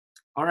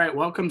All right,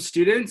 welcome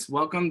students.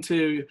 Welcome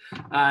to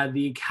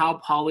the Cal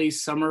Poly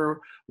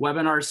Summer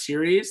Webinar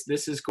Series.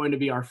 This is going to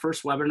be our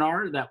first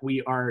webinar that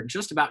we are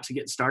just about to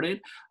get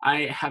started.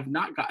 I have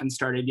not gotten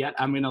started yet.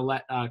 I'm going to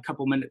let a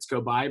couple minutes go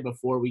by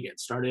before we get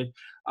started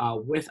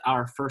with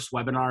our first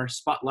webinar,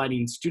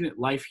 Spotlighting Student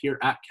Life here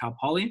at Cal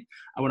Poly.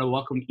 I want to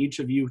welcome each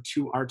of you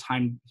to our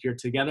time here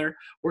together.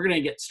 We're going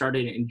to get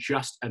started in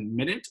just a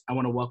minute. I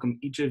want to welcome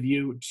each of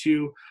you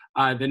to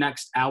the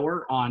next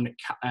hour on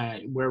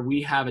where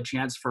we have a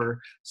chance for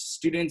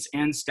students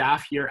and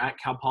staff here at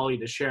Cal Poly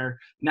to share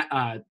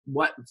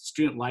what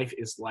student life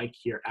is like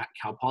here at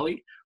Cal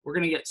Poly. We're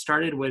going to get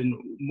started when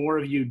more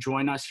of you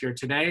join us here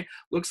today.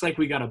 Looks like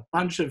we got a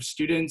bunch of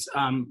students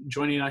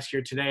joining us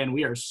here today, and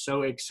we are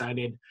so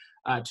excited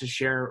to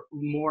share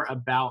more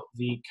about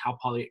the Cal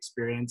Poly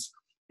experience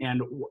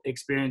and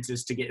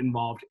experiences to get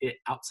involved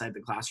outside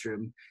the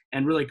classroom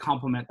and really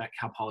complement that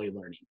Cal Poly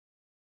learning.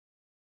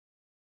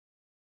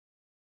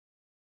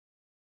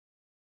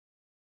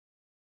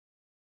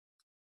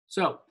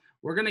 So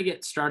we're going to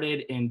get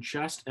started in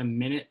just a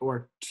minute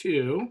or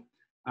two.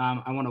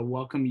 I want to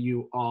welcome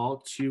you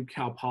all to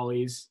Cal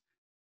Poly's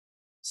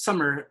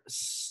summer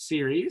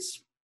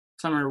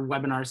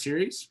webinar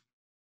series.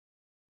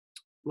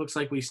 Looks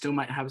like we still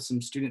might have some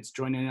students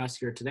joining us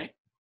here today.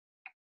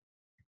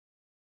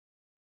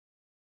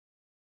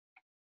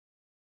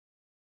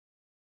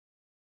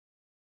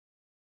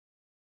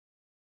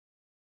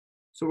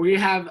 So we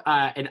have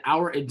an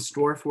hour in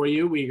store for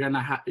you. We're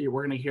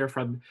gonna hear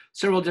from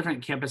several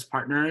different campus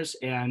partners,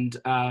 and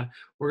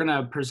we're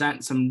gonna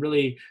present some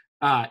really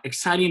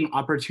exciting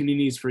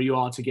opportunities for you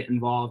all to get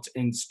involved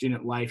in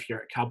student life here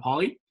at Cal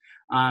Poly.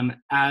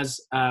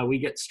 As we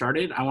get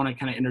started, I want to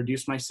kind of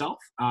introduce myself.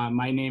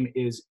 My name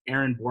is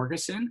Aaron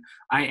Borgeson.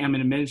 I am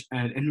an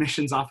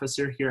admissions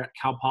officer here at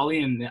Cal Poly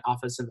in the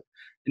Office of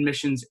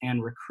Admissions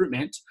and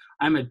Recruitment.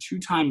 I'm a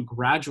two-time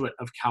graduate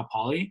of Cal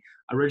Poly,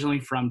 originally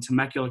from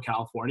Temecula,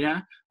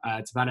 California.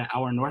 It's about an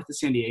hour north of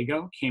San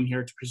Diego. Came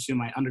here to pursue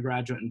my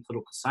undergraduate in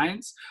political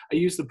science. I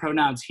use the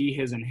pronouns he,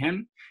 his, and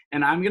him,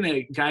 and I'm going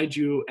to guide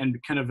you and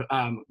kind of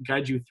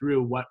guide you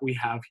through what we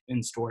have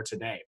in store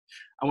today.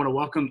 I want to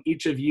welcome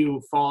each of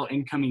you fall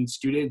incoming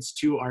students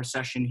to our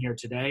session here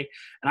today,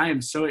 and I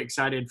am so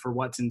excited for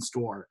what's in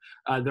store.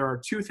 There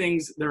are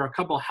a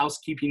couple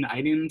housekeeping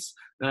items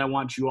that I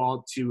want you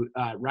all to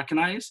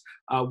recognize.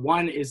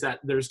 One is that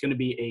there's going to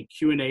be a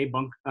Q&A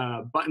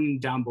button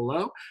down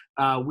below.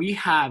 We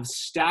have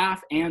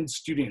staff and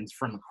students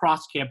from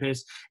across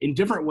campus in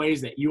different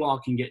ways that you all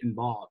can get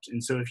involved.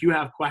 And so if you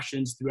have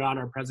questions throughout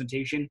our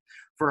presentation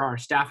for our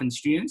staff and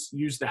students,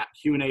 use that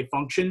Q&A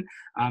function.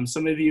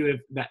 Some of you,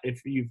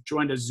 if you've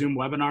joined a Zoom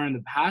webinar in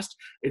the past,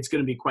 it's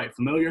going to be quite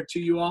familiar to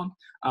you all.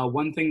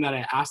 One thing that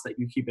I ask that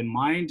you keep in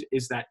mind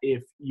is that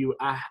if you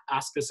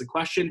ask us a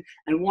question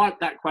and want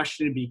that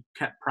question to be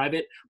kept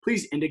private,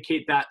 please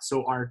indicate that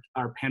so our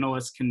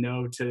panelists can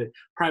know to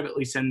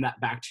privately send that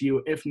back to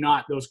you. If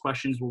not, those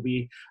questions will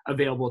be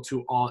available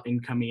to all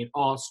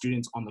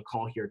students on the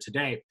call here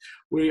today.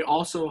 We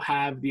also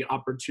have the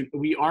opportunity,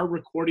 we are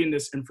recording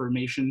this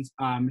information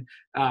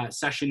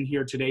session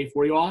here today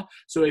for you all.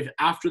 So if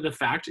after the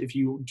fact, if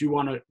you do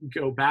want to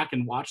go back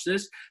and watch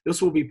this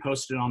will be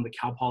posted on the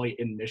Cal Poly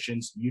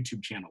Admissions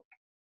YouTube channel.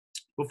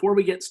 Before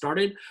we get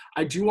started,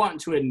 I do want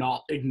to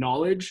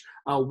acknowledge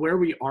where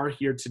we are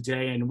here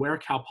today and where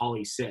Cal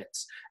Poly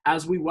sits.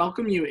 As we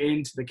welcome you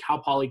into the Cal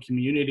Poly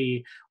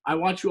community, I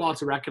want you all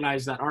to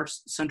recognize that our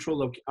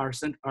Central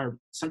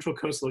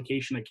Coast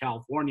location of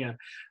California,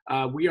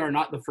 we are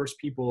not the first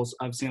peoples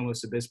of San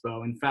Luis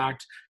Obispo. In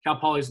fact, Cal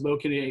Poly is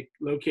located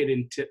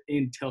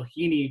in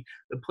Tahini,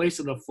 the place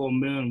of the full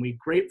moon. We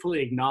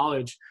gratefully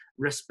acknowledge,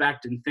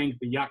 respect, and thank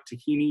the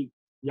Yaktahini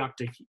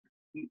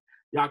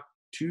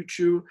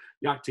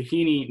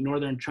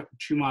Northern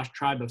Chumash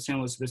tribe of San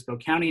Luis Obispo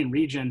County and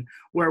region,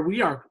 where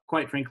we are,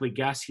 quite frankly,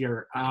 guests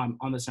here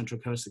on the Central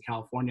Coast of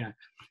California.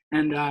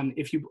 And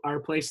if you are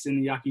placed in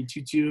the Yaqui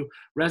Tutu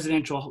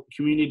residential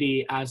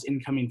community as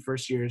incoming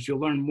first years, you'll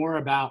learn more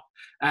about,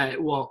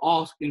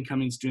 all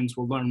incoming students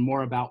will learn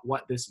more about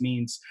what this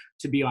means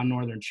to be on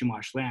Northern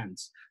Chumash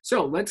lands.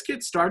 So let's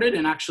get started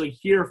and actually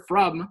hear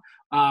from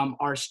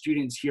our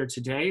students here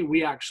today.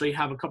 We actually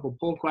have a couple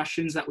poll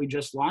questions that we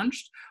just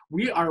launched.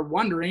 We are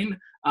wondering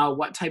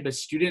what type of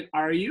student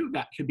are you?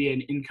 That could be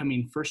an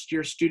incoming first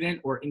year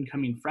student or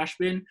incoming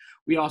freshman.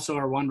 We also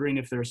are wondering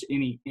if there's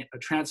any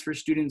transfer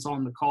students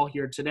on the call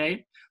here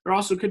today. There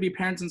also could be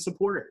parents and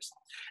supporters.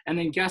 And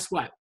then guess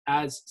what?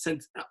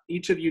 Since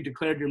each of you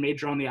declared your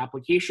major on the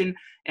application,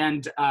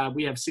 and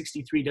we have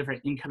 63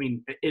 different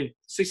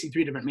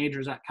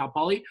majors at Cal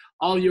Poly,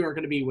 all of you are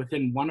going to be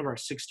within one of our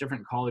 6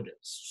 different colleges.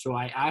 So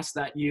I ask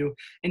that you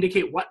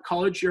indicate what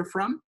college you're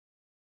from.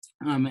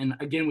 And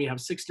again, we have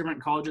 6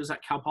 different colleges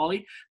at Cal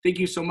Poly. Thank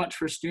you so much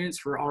for students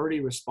for already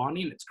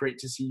responding. It's great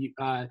to see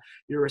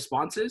your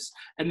responses.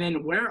 And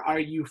then where are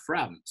you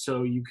from?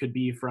 So you could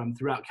be from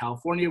throughout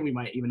California. We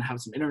might even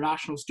have some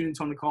international students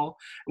on the call.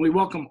 And we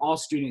welcome all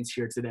students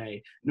here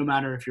today, no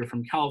matter if you're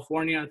from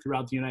California,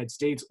 throughout the United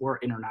States, or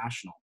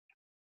international.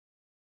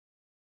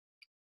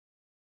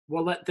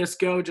 we'll let this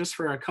go just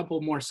for a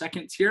couple more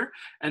seconds here.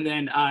 And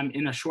then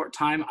in a short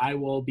time, I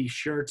will be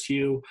sure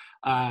to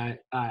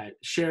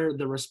share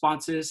the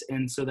responses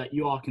and so that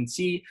you all can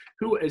see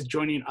who is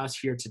joining us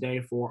here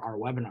today for our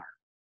webinar.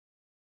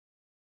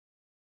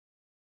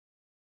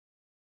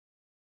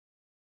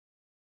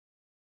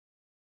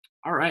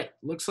 All right,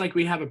 looks like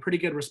we have a pretty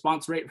good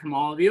response rate from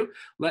all of you.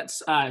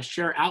 Let's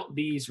share out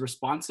these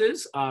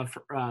responses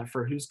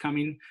for who's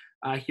coming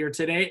here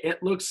today.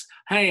 It looks,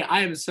 hey, I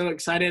am so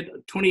excited.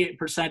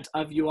 28%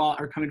 of you all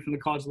are coming from the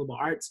College of Liberal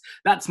Arts.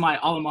 That's my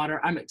alma mater.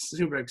 I'm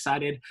super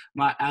excited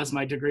as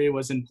my degree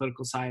was in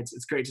political science.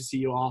 It's great to see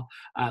you all.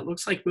 It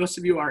looks like most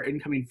of you are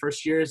incoming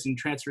first years and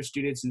transfer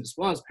students, and as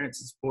well as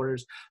parents and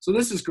supporters. So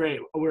this is great.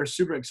 We're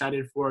super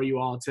excited for you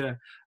all to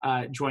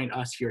join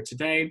us here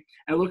today.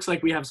 And it looks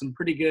like we have some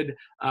pretty good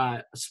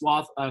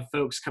swath of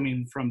folks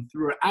coming from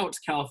throughout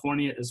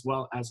California as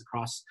well as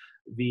across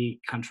the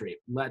country.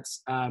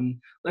 Let's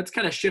kind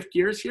of shift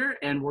gears here,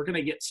 and we're going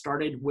to get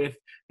started with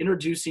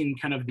introducing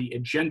kind of the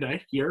agenda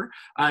here.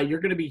 You're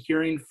going to be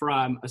hearing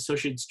from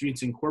Associated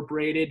Students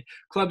Incorporated,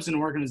 clubs and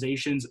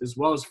organizations, as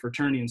well as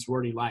fraternity and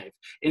sorority life.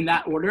 In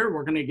that order,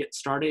 we're going to get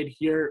started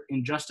here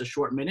in just a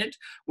short minute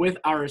with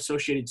our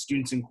Associated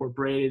Students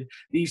Incorporated.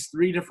 These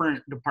three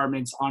different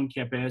departments on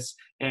campus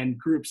and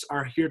groups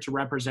are here to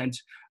represent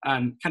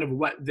kind of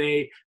what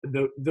the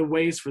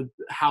ways for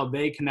how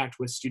they connect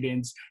with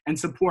students and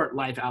support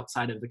life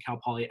outside of the Cal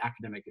Poly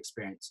academic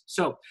experience.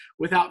 So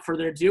without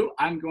further ado,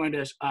 I'm going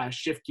to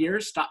shift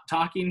gears, stop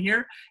talking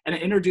here, and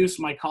introduce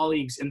my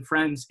colleagues and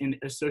friends in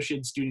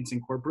Associated Students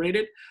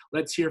Incorporated.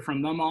 Let's hear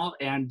from them all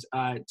and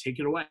take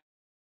it away.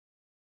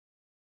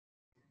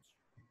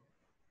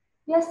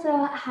 Yes,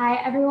 so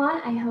hi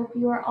everyone. I hope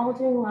you are all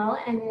doing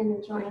well and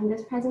enjoying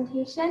this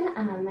presentation.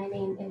 My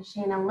name is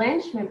Shayna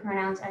Lynch. My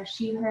pronouns are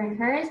she, her, and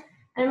hers,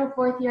 and I'm a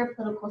fourth year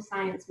political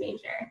science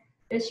major.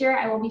 This year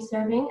I will be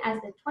serving as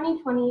the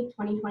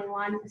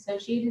 2020-2021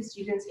 Associated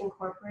Students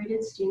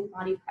Incorporated Student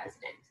Body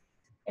President.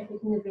 If we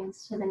can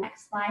advance to the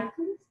next slide,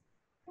 please.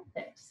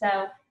 Perfect.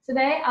 So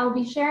today I'll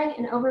be sharing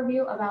an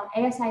overview about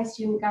ASI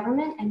student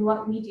government and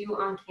what we do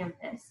on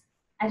campus.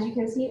 As you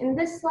can see in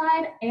this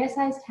slide,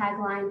 ASI's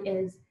tagline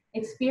is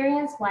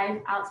experience life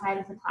outside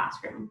of the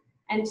classroom,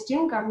 and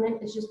student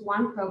government is just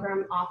one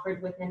program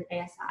offered within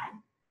ASI.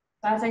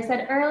 So as I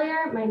said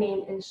earlier, my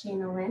name is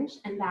Shayna Lynch,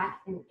 and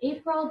back in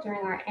April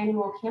during our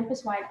annual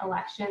campus-wide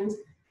elections,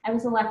 I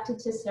was elected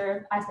to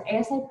serve as the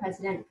ASI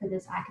president for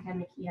this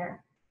academic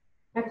year.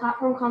 My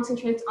platform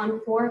concentrates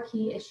on 4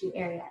 key issue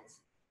areas: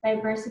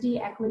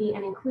 diversity, equity,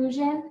 and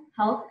inclusion,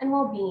 health and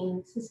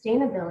well-being,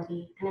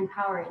 sustainability, and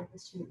empowering the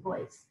student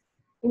voice.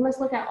 We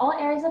must look at all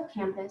areas of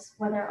campus,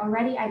 whether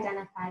already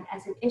identified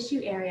as an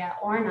issue area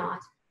or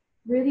not,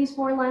 through these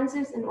 4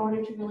 lenses in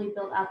order to really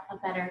build up a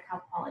better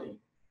Cal Poly.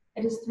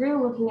 It is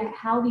through looking at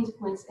how these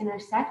points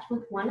intersect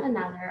with one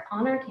another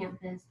on our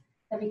campus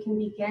that we can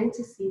begin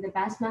to see the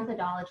best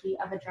methodology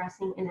of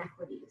addressing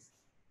inequities.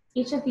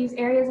 Each of these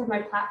areas of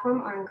my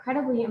platform are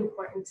incredibly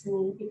important to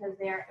me because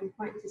they are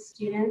important to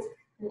students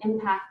and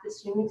impact the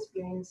student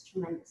experience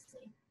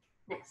tremendously.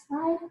 Next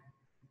slide.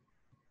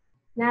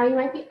 Now you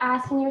might be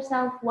asking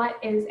yourself, what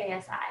is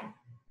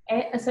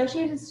ASI?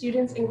 Associated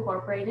Students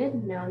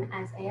Incorporated, known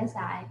as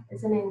ASI,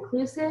 is an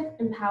inclusive,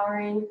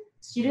 empowering,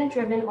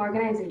 student-driven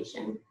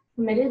organization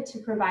committed to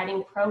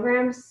providing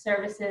programs,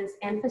 services,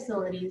 and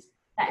facilities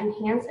that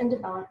enhance and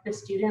develop the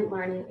student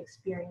learning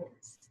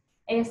experience.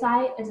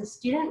 ASI is a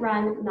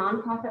student-run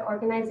nonprofit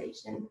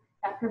organization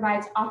that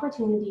provides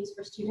opportunities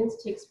for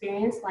students to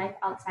experience life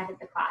outside of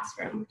the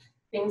classroom.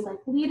 Things like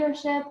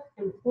leadership,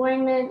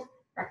 employment,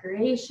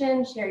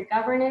 recreation, shared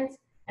governance,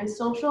 and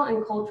social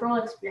and cultural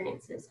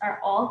experiences are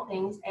all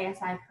things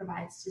ASI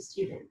provides to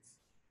students.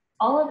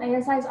 All of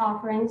ASI's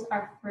offerings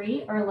are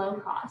free or low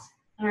cost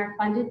and are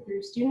funded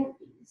through student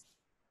fees.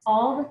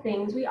 All the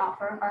things we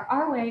offer are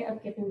our way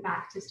of giving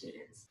back to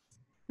students.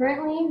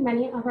 Currently,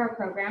 many of our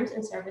programs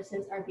and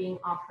services are being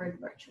offered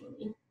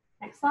virtually.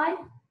 Next slide.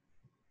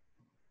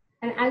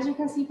 And as you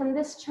can see from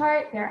this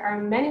chart, there are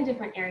many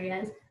different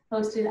areas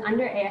hosted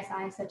under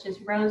ASI, such as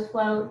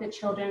RoseFlow, the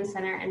Children's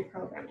Center, and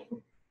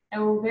programming. I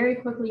will very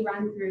quickly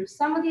run through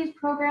some of these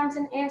programs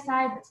in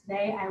ASI, but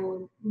today I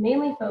will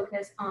mainly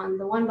focus on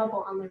the one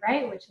bubble on the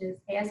right, which is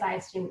ASI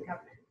Student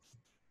Government.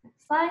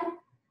 Next slide.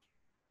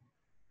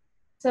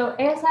 So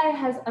ASI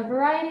has a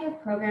variety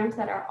of programs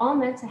that are all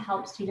meant to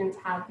help students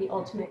have the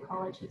ultimate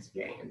college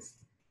experience.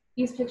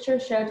 These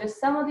pictures show just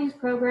some of these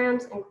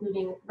programs,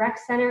 including rec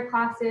center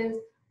classes,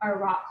 our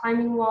rock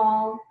climbing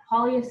wall,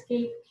 Poly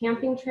Escape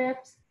camping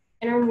trips,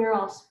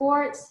 intramural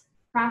sports,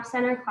 craft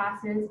center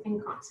classes,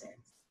 and concerts.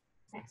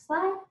 Next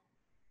slide.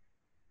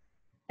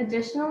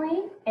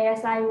 Additionally,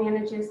 ASI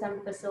manages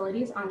some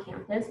facilities on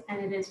campus,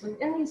 and it is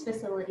within these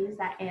facilities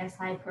that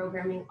ASI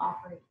programming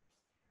operates.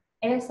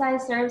 ASI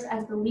serves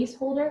as the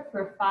leaseholder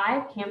for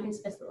 5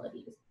 campus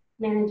facilities,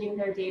 managing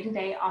their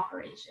day-to-day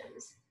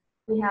operations.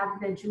 We have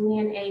the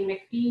Julian A.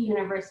 McPhee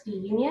University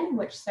Union,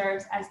 which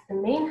serves as the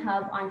main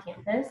hub on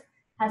campus,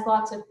 has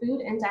lots of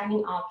food and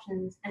dining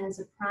options, and is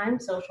a prime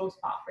social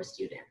spot for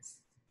students.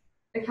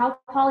 The Cal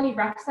Poly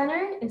Rec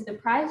Center is the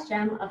prize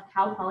gem of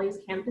Cal Poly's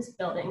campus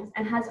buildings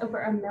and has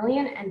over 1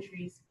 million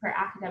entries per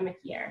academic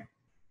year.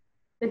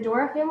 The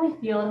Dora Family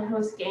Field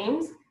hosts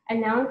games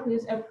and now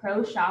includes a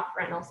pro shop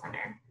rental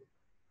center.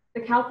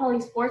 The Cal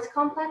Poly Sports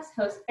Complex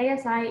hosts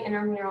ASI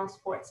intramural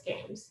sports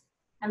games.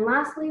 And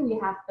lastly, we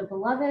have the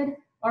beloved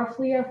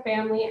Orflea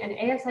Family and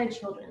ASI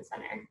Children's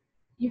Center.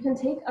 You can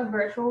take a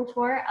virtual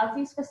tour of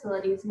these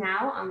facilities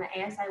now on the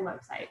ASI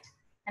website.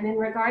 And in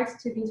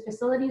regards to these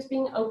facilities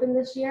being open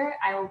this year,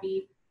 I will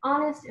be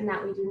honest in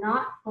that we do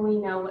not fully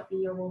know what the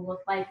year will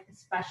look like,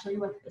 especially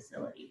with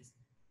facilities.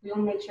 We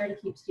will make sure to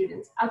keep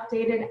students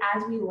updated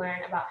as we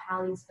learn about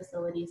how these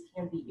facilities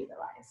can be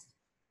utilized.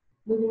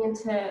 Moving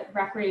into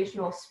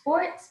recreational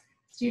sports,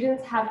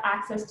 students have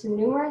access to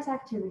numerous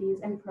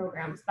activities and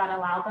programs that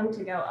allow them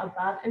to go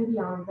above and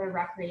beyond their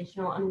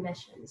recreational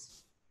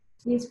ambitions.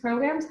 These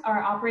programs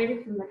are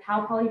operated from the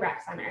Cal Poly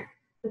Rec Center,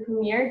 the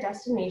premier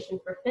destination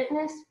for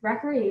fitness,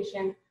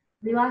 recreation,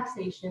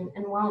 relaxation,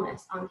 and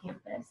wellness on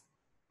campus.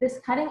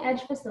 This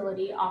cutting-edge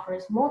facility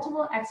offers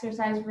multiple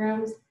exercise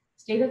rooms,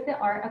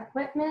 state-of-the-art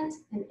equipment,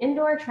 an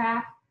indoor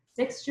track,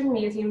 6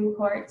 gymnasium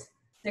courts,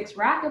 6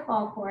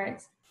 racquetball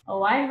courts, a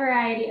wide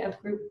variety of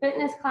group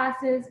fitness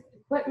classes,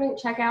 equipment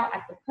checkout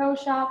at the pro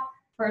shop,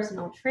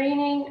 personal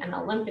training, an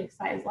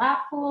Olympic-sized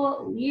lap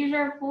pool,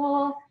 leisure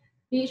pool,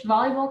 beach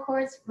volleyball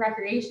courts,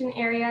 recreation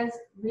areas,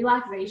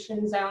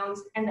 relaxation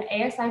zones, and the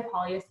ASI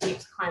Poly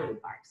Escapes Climbing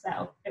Park.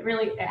 So it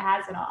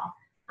has it all.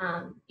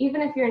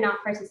 Even if you're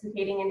not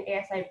participating in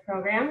ASI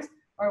programs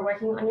or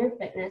working on your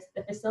fitness,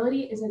 the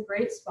facility is a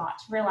great spot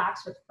to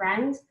relax with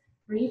friends,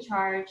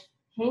 recharge,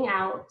 hang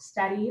out,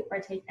 study, or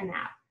take a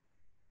nap.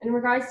 In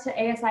regards to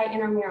ASI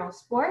intramural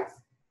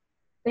sports,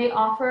 they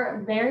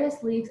offer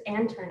various leagues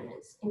and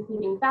tournaments,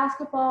 including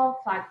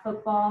basketball, flag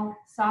football,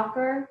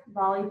 soccer,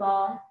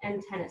 volleyball,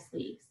 and tennis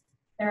leagues.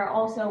 There are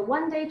also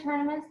one-day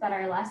tournaments that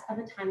are less of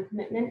a time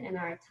commitment and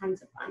are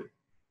tons of fun.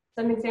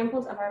 Some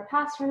examples of our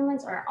past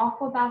tournaments are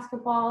aqua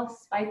basketball,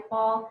 spike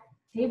ball,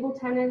 table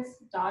tennis,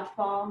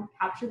 dodgeball,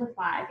 capture the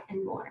flag,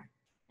 and more.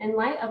 In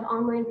light of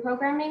online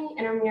programming,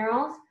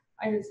 Intramurals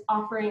is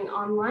offering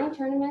online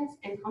tournaments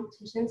and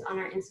competitions on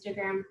our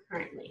Instagram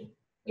currently.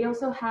 We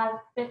also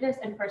have fitness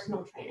and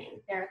personal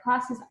training. There are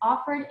classes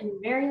offered in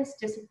various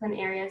discipline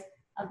areas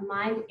of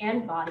mind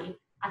and body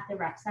at the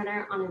Rec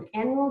Center on an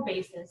annual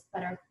basis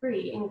that are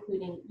free,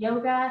 including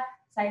yoga,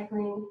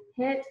 cycling,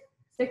 HIIT,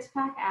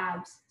 six-pack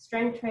abs,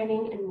 strength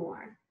training, and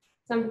more.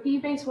 Some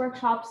fee-based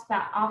workshops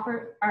that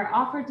are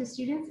offered to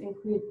students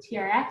include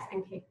TRX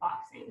and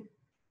kickboxing.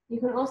 You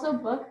can also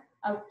book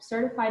a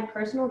certified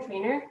personal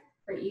trainer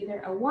for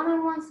either a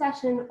one-on-one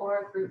session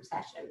or group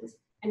sessions.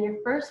 And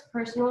your first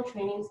personal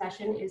training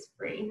session is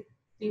free.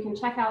 So you can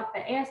check out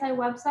the ASI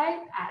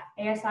website at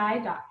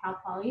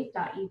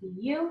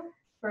asi.calpoly.edu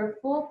for a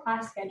full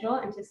class schedule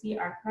and to see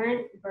our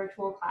current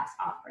virtual class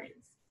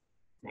offerings.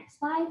 Next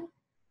slide.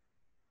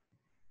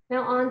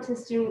 Now on to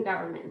student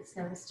government.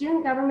 So the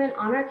student government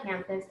on our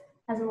campus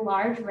has a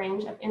large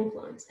range of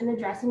influence in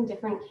addressing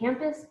different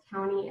campus,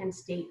 county, and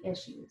state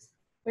issues.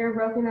 We are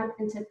broken up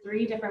into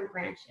 3 different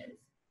branches.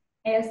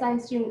 ASI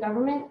student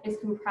government is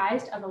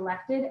comprised of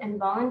elected and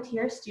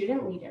volunteer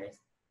student leaders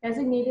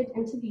designated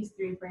into these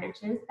 3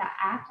 branches that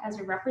act as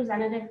a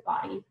representative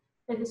body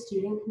for the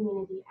student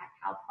community at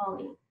Cal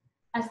Poly.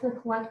 As the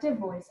collective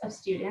voice of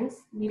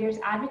students, leaders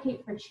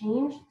advocate for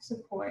change,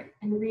 support,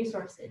 and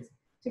resources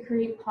to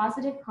create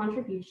positive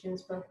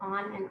contributions both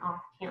on and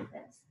off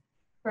campus.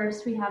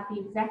 First, we have the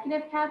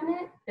executive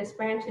cabinet. This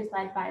branch is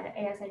led by the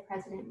ASI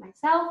president,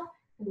 myself,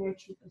 and their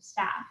chief of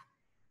staff.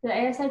 The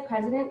ASI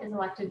president is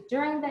elected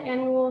during the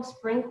annual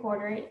spring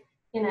quarter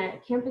in a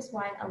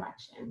campus-wide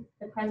election.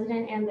 The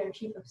president and their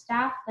chief of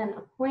staff then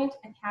appoint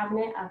a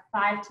cabinet of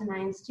 5 to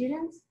 9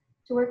 students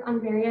to work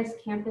on various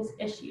campus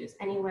issues,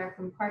 anywhere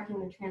from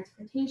parking and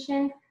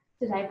transportation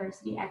to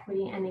diversity,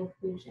 equity, and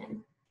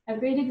inclusion. A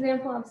great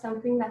example of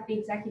something that the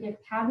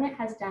executive cabinet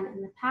has done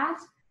in the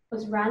past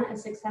was run a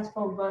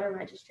successful voter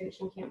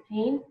registration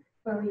campaign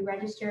where we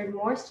registered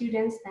more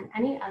students than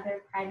any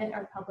other private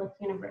or public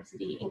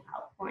university in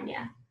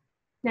California.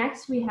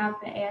 Next, we have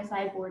the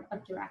ASI Board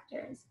of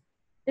Directors.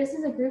 This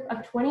is a group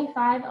of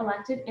 25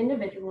 elected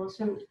individuals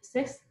from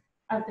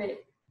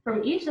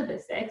each of the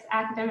 6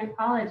 academic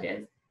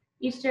colleges.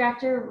 Each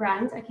director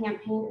runs a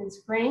campaign in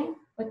spring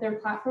with their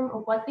platform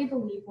of what they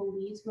believe will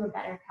lead to a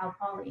better Cal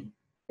Poly.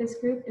 This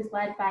group is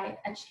led by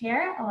a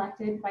chair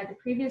elected by the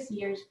previous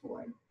year's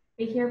board.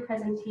 They hear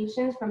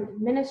presentations from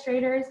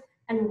administrators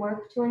and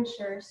work to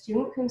ensure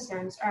student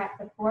concerns are at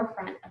the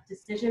forefront of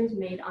decisions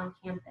made on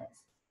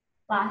campus.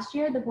 Last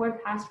year, the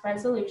board passed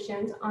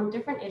resolutions on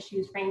different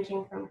issues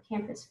ranging from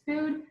campus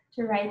food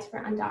to rights for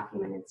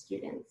undocumented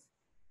students.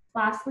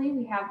 Lastly,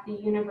 we have the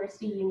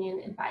University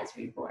Union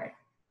Advisory Board.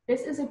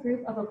 This is a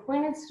group of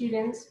appointed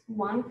students,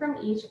 1 from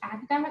each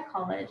academic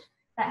college,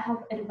 that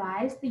help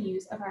advise the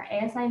use of our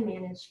ASI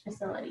managed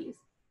facilities.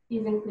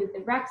 These include the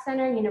Rec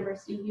Center,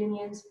 University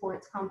Union,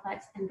 Sports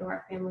Complex, and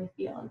Dora Family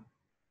Field.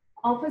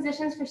 All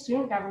positions for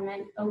student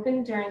government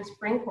open during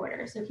spring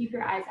quarter, so keep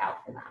your eyes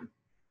out for them.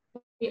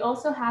 We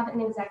also have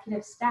an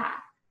executive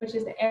staff, which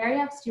is the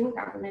area of student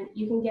government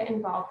you can get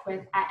involved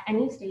with at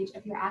any stage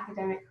of your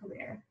academic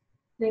career.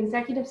 The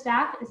executive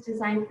staff is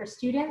designed for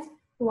students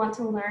who want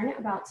to learn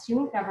about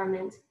student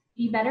government,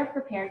 be better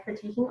prepared for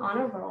taking on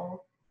a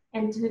role,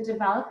 and to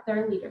develop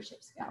their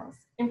leadership skills.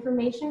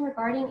 Information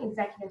regarding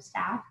executive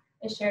staff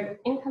is shared with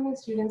incoming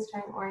students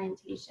during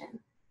orientation.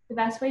 The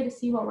best way to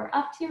see what we're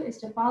up to is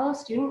to follow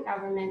student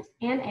government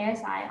and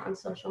ASI on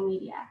social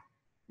media.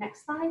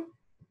 Next slide.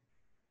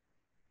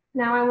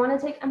 Now I want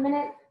to take a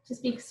minute to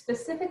speak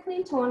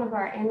specifically to one of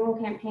our annual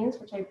campaigns,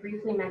 which I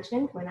briefly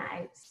mentioned when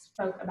I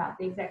spoke about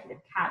the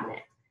executive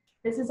cabinet.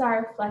 This is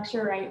our Flex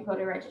Your Right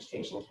voter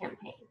registration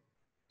campaign.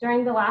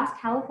 During the last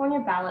California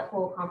ballot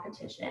poll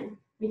competition,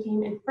 we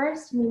came in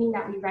first, meaning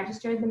that we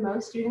registered the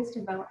most students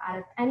to vote out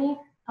of any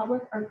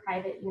public or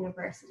private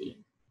university.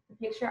 The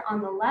picture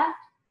on the left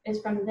is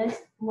from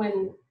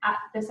when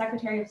the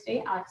Secretary of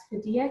State, Alex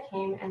Padilla,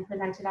 came and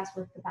presented us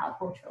with the ballot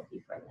poll trophy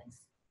for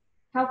this.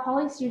 Cal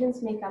Poly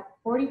students make up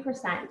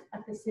 40%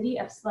 of the city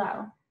of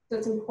SLO, so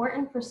it's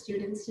important for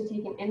students to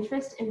take an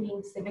interest in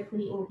being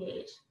civically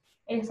engaged.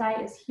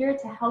 ASI is here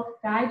to help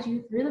guide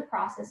you through the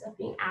process of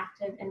being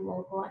active in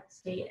local,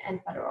 state,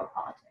 and federal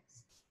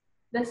politics.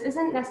 This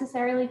isn't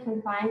necessarily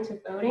confined to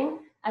voting,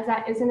 as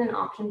that isn't an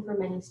option for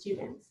many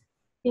students.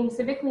 Being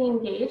civically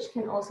engaged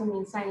can also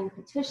mean signing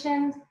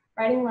petitions,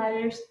 writing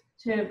letters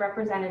to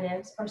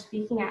representatives, or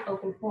speaking at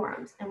open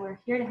forums, and we're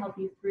here to help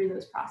you through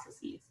those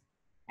processes.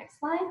 Next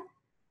slide.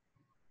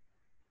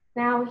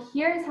 Now,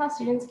 here's how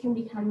students can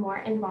become more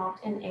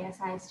involved in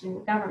ASI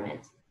student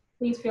government.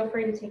 Please feel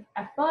free to take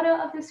a photo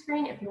of the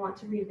screen if you want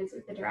to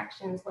revisit the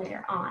directions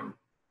later on.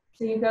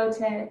 So you go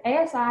to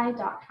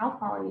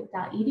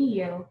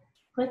asi.calpoly.edu,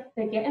 click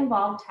the Get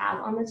Involved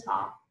tab on the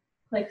top,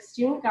 click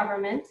Student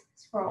Government,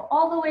 scroll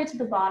all the way to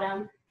the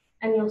bottom,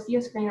 and you'll see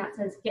a screen that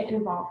says Get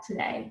Involved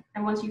Today.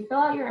 And once you fill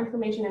out your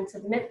information and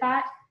submit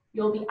that,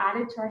 you'll be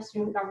added to our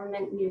student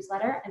government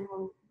newsletter and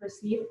will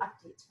receive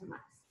updates from us.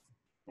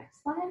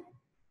 Next slide.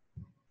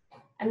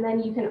 And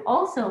then you can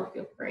also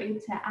feel free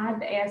to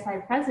add the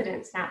ASI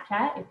President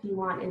Snapchat if you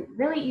want a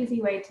really easy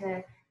way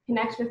to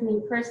connect with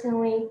me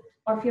personally,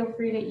 or feel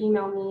free to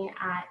email me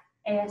at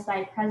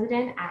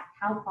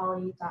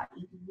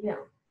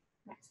asipresident@calpoly.edu.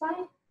 Next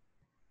slide.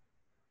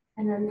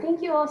 And then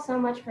thank you all so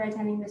much for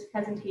attending this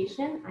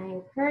presentation. I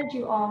encourage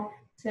you all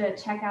to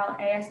check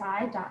out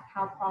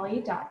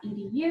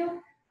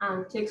asi.calpoly.edu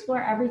to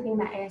explore everything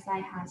that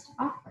ASI has to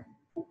offer.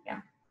 Thank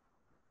you.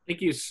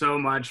 Thank you so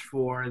much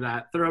for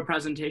that thorough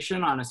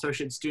presentation on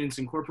Associate Students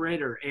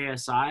Incorporated, or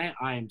ASI.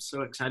 I am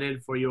so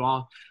excited for you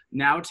all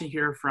now to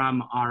hear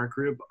from our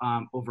group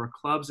over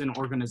clubs and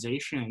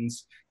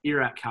organizations here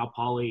at Cal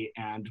Poly,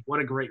 and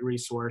what a great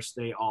resource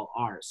they all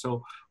are.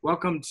 So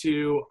welcome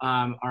to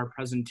our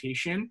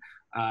presentation,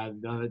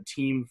 the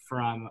team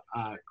from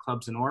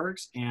Clubs and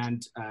Orgs,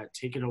 and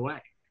take it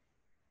away.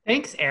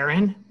 Thanks,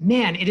 Aaron.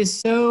 Man, it is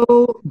so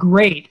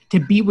great to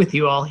be with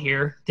you all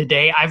here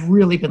today. I've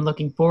really been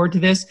looking forward to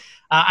this.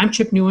 I'm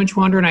Chip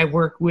Newinchwander, and I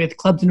work with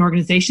clubs and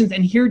organizations.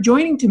 And here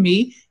joining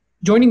me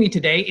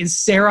today is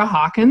Sarah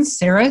Hawkins.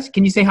 Sarah,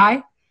 can you say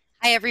hi?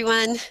 Hi,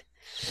 everyone.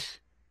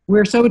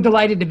 We're so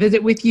delighted to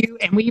visit with you.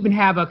 And we even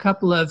have a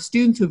couple of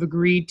students who have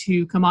agreed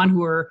to come on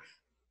who are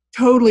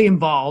totally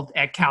involved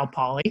at Cal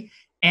Poly.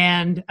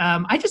 And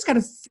I just got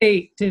to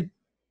say, to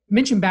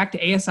mention back to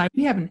ASI,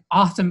 we have an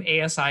awesome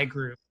ASI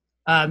group.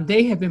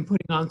 They have been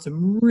putting on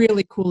some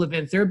really cool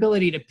events. Their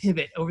ability to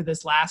pivot over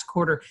this last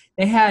quarter.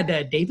 They had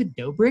David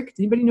Dobrik. Does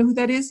anybody know who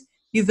that is?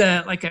 He's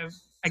I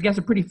guess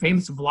a pretty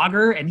famous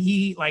vlogger, and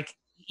you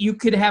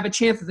could have a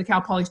chance as a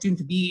Cal Poly student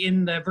to be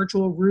in the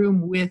virtual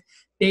room with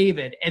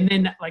David. And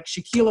then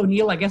Shaquille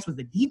O'Neal, I guess, was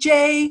the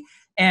DJ,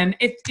 and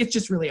it's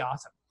just really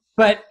awesome.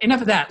 But enough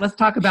of that. Let's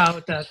talk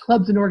about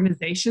clubs and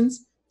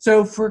organizations.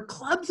 So for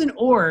clubs and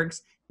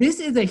orgs, this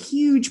is a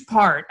huge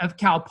part of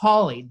Cal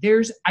Poly.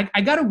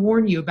 I got to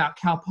warn you about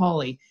Cal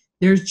Poly.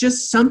 There's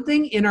just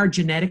something in our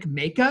genetic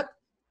makeup.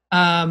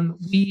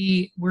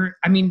 The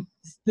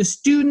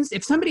students,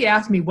 if somebody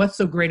asked me what's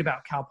so great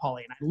about Cal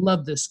Poly, and I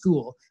love the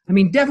school,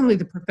 definitely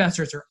the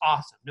professors are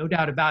awesome, no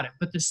doubt about it,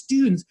 but the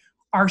students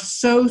are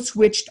so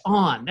switched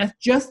on. That's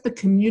just the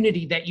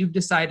community that you've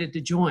decided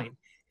to join.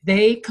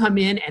 They come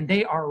in and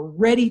they are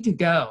ready to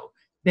go.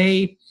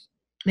 They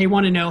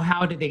want to know,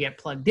 how did they get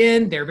plugged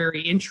in? They're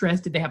very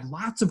interested. They have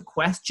lots of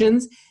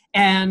questions.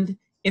 And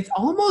it's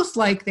almost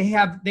like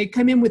they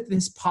come in with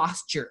this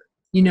posture,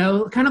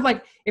 kind of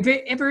like if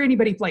ever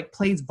anybody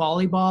plays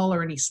volleyball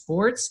or any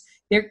sports,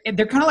 they're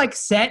kind of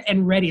set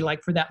and ready,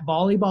 for that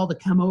volleyball to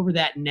come over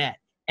that net.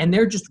 And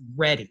they're just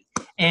ready.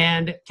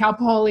 And Cal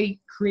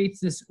Poly creates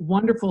this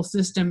wonderful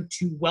system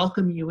to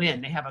welcome you in.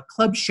 They have a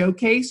club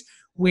showcase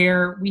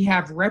where we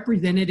have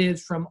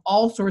representatives from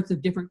all sorts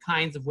of different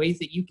kinds of ways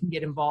that you can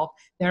get involved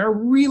that are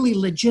really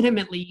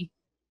legitimately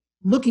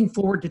looking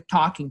forward to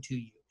talking to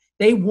you.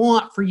 they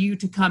want for you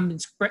to come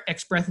and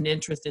express an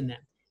interest in them.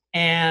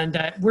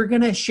 And we're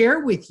going to share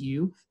with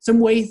you some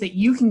ways that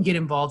you can get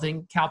involved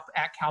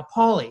at Cal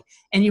Poly.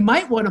 And you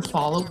might want to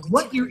follow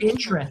what you're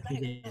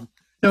interested in.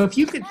 So if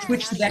you could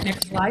switch to that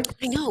next slide.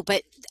 I know,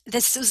 but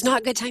this was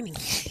not good timing.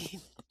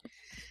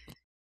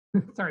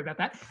 Sorry about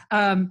that.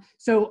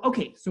 So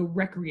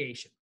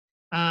recreation.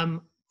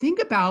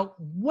 Think about,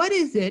 what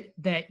is it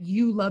that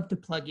you love to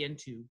plug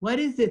into? What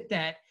is it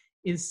that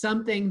is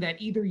something that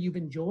either you've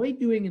enjoyed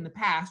doing in the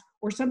past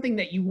or something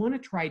that you want to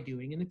try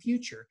doing in the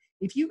future?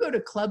 If you go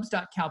to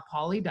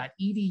clubs.calpoly.edu,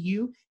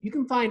 you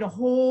can find a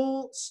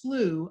whole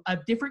slew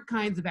of different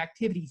kinds of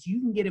activities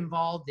you can get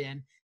involved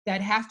in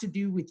that has to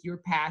do with your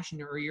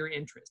passion or your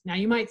interest. Now,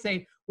 you might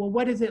say, well,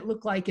 what does it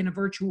look like in a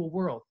virtual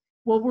world?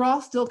 Well, we're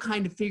all still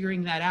kind of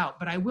figuring that out,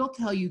 but I will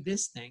tell you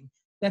this thing,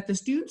 that the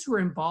students who are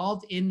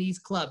involved in these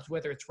clubs,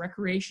 whether it's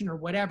recreation or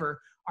whatever,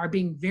 are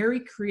being very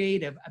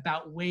creative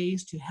about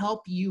ways to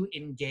help you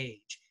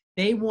engage.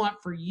 They want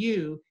for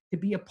you to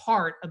be a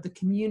part of the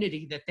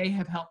community that they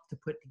have helped to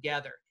put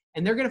together.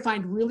 And they're going to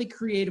find really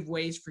creative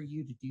ways for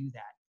you to do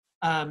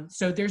that.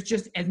 So there's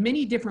just as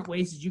many different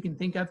ways as you can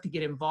think of to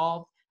get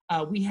involved.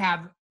 We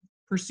have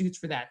pursuits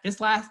for that.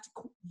 This last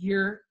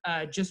year,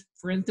 just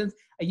for instance,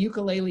 a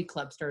ukulele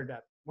club started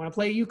up. Want to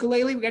play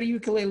ukulele? We got a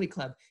ukulele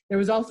club. There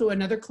was also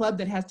another club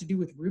that has to do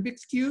with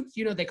Rubik's Cubes.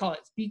 You know, they call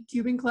it Speed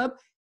Cubing Club.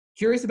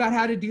 Curious about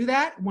how to do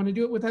that? Want to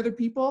do it with other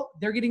people?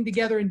 They're getting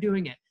together and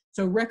doing it.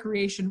 So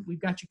recreation, we've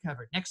got you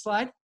covered. Next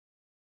slide.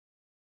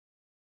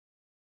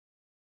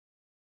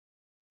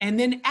 And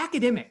then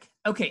academic.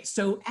 Okay,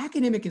 so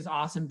academic is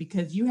awesome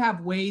because you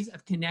have ways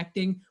of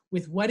connecting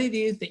with what it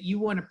is that you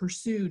want to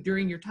pursue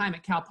during your time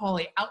at Cal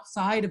Poly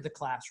outside of the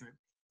classroom.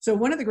 So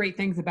one of the great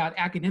things about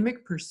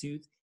academic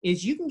pursuits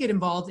is you can get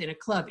involved in a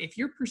club. If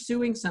you're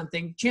pursuing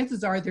something,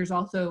 chances are there's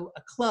also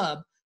a club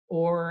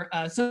or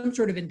some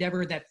sort of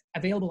endeavor that's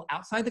available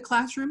outside the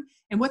classroom.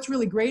 And what's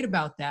really great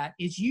about that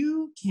is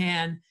you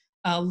can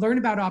learn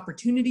about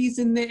opportunities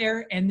in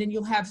there, and then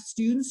you'll have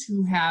students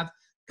who have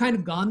kind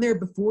of gone there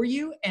before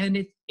you,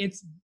 and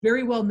it's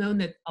very well known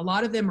that a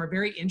lot of them are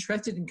very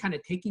interested in kind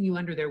of taking you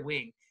under their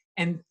wing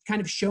and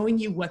kind of showing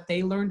you what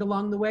they learned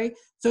along the way.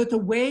 So it's a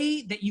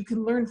way that you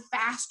can learn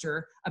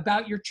faster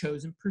about your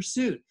chosen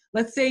pursuit.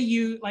 Let's say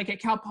you, like at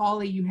Cal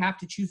Poly, you have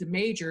to choose a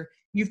major.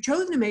 You've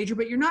chosen a major,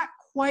 but you're not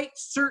quite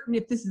certain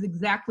if this is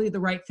exactly the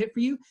right fit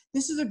for you.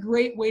 This is a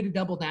great way to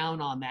double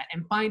down on that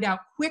and find out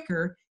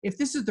quicker if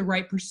this is the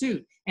right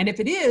pursuit. And if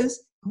it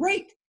is,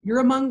 great. You're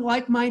among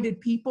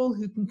like-minded people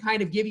who can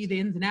kind of give you the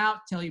ins and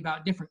outs, tell you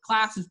about different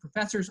classes,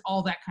 professors,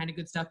 all that kind of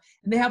good stuff.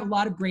 And they have a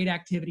lot of great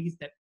activities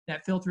that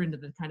filter into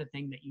the kind of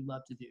thing that you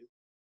love to do.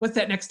 What's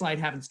that next slide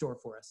have in store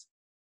for us?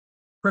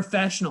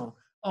 Professional.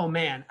 Oh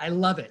man, I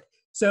love it.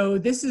 So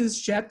this is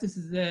SHEP. This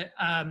is the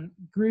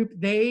group.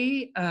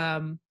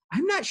 I'm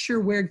not sure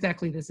where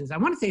exactly this is. I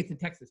want to say it's in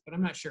Texas, but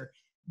I'm not sure.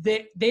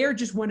 They are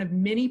just one of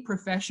many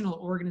professional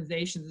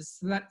organizations,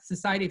 the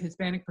Society of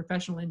Hispanic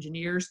Professional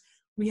Engineers.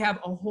 We have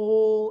a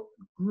whole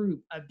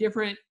group of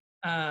different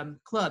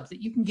clubs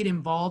that you can get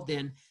involved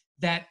in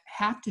that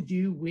have to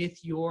do with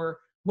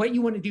what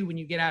you want to do when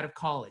you get out of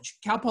college.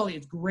 Cal Poly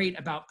is great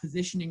about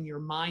positioning your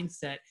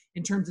mindset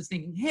in terms of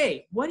thinking,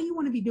 hey, what do you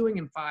want to be doing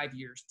in 5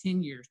 years,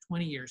 10 years,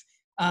 20 years?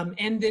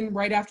 And then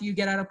right after you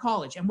get out of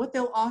college. And what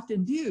they'll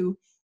often do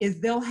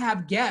is they'll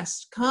have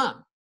guests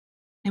come.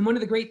 And one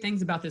of the great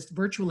things about this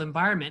virtual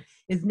environment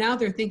is now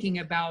they're thinking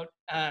about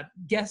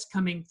guests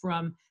coming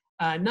from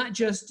not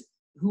just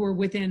who are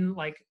within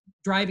like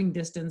driving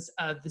distance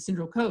of the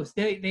Central Coast.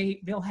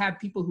 They'll have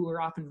people who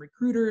are often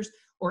recruiters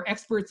or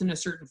experts in a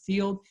certain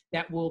field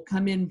that will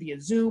come in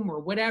via Zoom or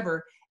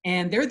whatever,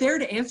 and they're there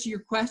to answer your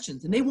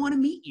questions, and they want to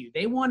meet you.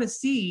 They want to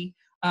see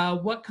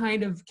what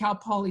kind of Cal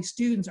Poly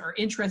students are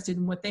interested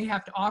in what they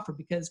have to offer,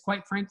 because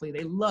quite frankly,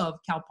 they love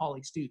Cal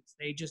Poly students.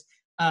 They just,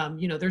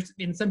 there's,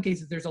 in some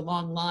cases, there's a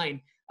long line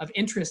of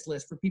interest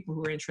list for people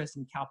who are interested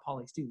in Cal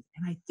Poly students.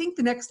 And I think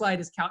the next slide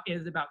is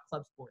about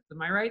club sports.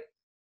 Am I right?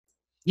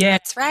 Yeah.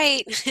 That's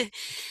right.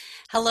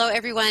 Hello,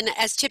 everyone.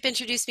 As Chip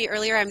introduced me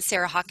earlier, I'm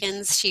Sarah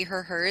Hawkins, she,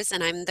 her, hers,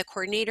 and I'm the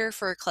coordinator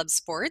for club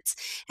sports.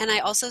 And I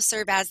also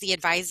serve as the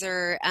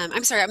advisor. I'm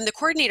the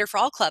coordinator for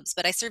all clubs,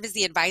 but I serve as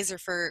the advisor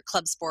for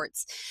club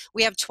sports.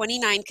 We have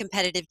 29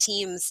 competitive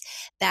teams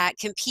that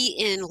compete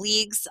in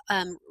leagues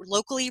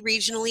locally,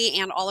 regionally,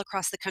 and all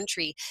across the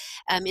country.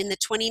 In the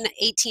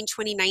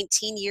 2018-2019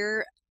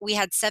 year, we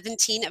had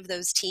 17 of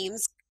those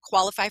teams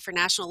qualify for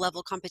national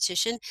level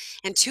competition,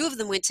 and 2 of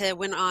them went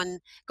on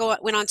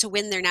to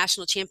win their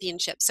national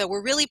championship. So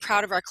we're really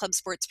proud of our club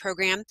sports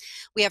program.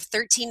 We have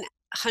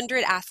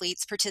 1,300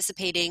 athletes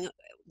participating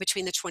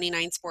between the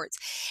 29 sports.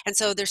 And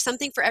so there's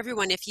something for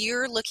everyone. If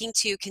you're looking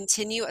to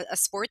continue a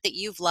sport that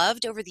you've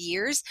loved over the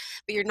years,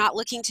 but you're not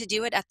looking to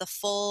do it at the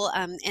full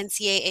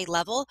NCAA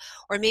level,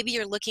 or maybe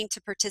you're looking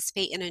to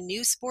participate in a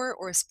new sport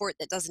or a sport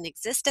that doesn't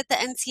exist at the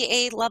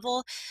NCAA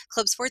level,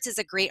 Club Sports is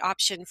a great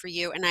option for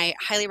you. And I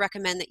highly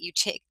recommend that you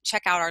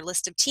check out our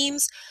list of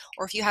teams,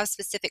 or if you have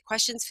specific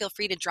questions, feel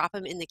free to drop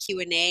them in the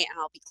Q&A, and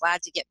I'll be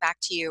glad to get back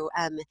to you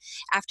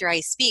after I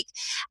speak.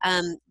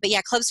 But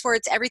yeah, Club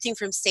Sports, everything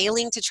from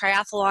sailing to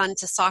triathlon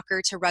to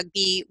soccer to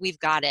rugby, we've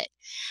got it.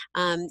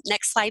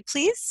 Next slide,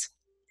 please.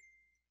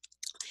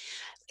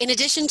 In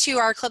addition to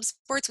our club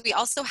sports, we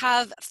also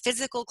have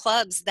physical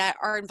clubs that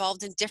are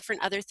involved in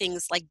different other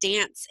things like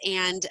dance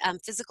and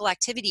physical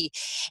activity,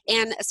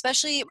 and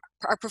especially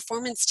our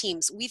performance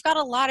teams. We've got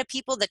a lot of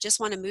people that just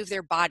want to move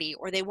their body,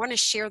 or they want to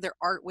share their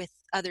art with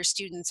other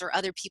students or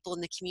other people in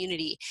the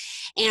community.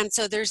 And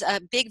so there's a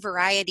big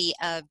variety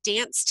of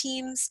dance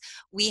teams.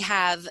 We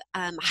have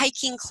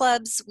hiking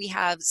clubs. We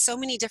have so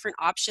many different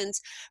options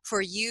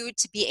for you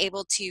to be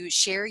able to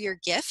share your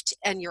gift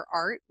and your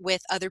art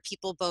with other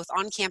people, both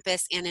on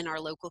campus and in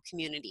our local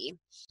community.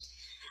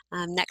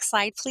 Next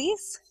slide,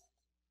 please.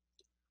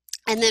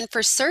 And then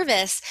for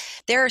service,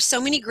 there are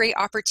so many great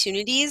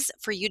opportunities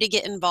for you to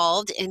get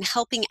involved in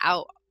helping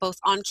out both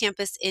on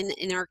campus and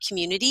in our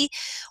community.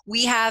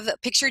 We have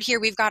pictured here,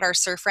 we've got our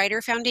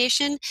Surfrider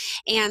Foundation,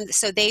 and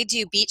so they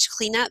do beach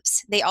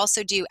cleanups. They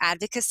also do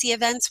advocacy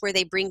events where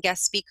they bring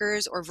guest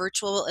speakers or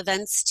virtual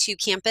events to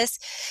campus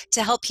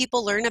to help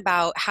people learn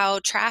about how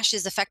trash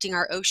is affecting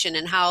our ocean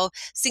and how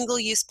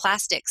single-use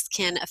plastics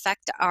can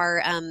affect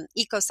our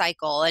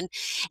ecocycle.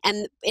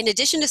 And in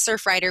addition to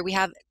Surfrider, we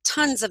have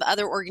tons of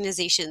other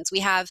organizations.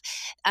 We have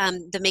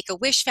the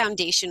Make-A-Wish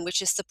Foundation,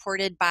 which is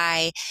supported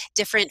by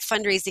different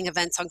fundraising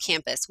events on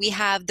campus. We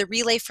have the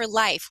Relay for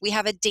Life. We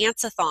have a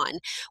dance-a-thon.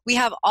 We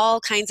have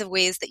all kinds of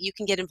ways that you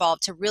can get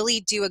involved to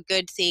really do a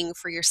good thing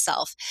for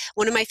yourself.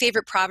 One of my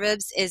favorite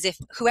proverbs is, if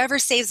whoever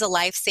saves a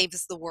life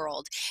saves the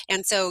world.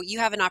 And so you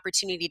have an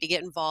opportunity to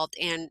get involved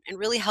and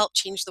really help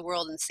change the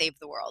world and save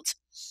the world.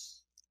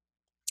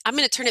 I'm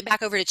going to turn it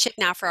back over to Chip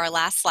now for our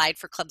last slide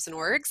for clubs and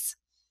orgs.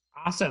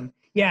 Awesome.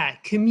 Yeah,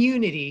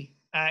 community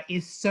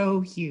is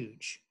so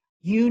huge.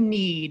 You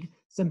need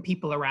some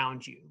people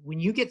around you. When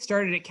you get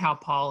started at Cal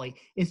Poly,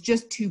 it's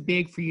just too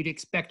big for you to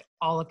expect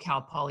all of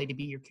Cal Poly to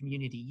be your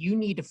community. You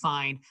need to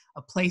find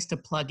a place to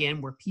plug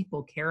in where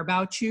people care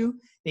about you.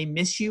 They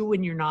miss you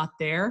when you're not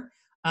there.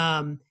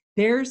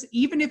 There's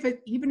even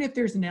if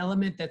there's an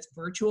element that's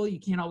virtual, you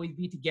can't always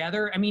be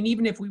together. I mean,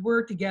 even if we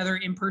were together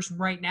in person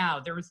right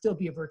now, there would still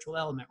be a virtual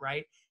element,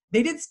 right?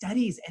 They did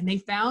studies and they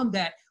found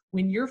that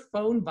when your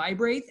phone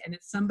vibrates and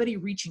it's somebody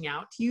reaching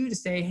out to you to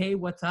say, hey,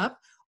 what's up?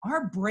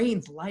 Our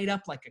brains light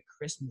up like a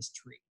Christmas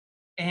tree.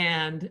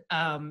 And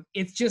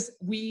it's just,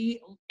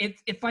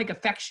 it's like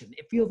affection.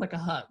 It feels like a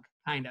hug,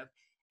 kind of.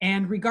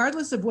 And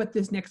regardless of what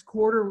this next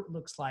quarter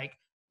looks like,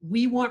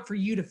 we want for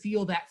you to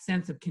feel that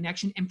sense of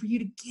connection and for you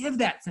to give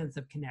that sense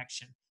of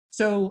connection.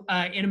 So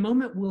in a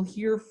moment, we'll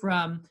hear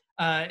from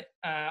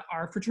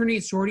our Fraternity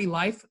and Sorority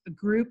Life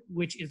group,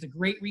 which is a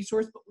great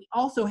resource, but we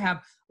also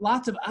have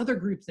lots of other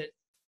groups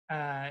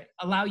that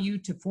allow you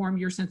to form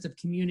your sense of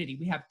community.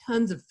 We have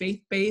tons of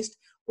faith-based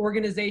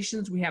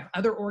organizations. We have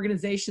other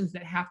organizations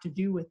that have to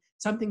do with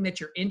something that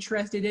you're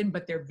interested in,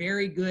 but they're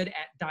very good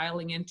at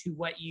dialing into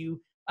what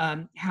you,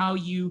 how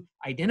you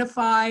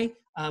identify.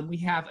 We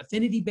have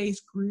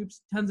affinity-based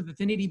groups, tons of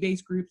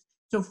affinity-based groups.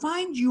 So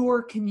find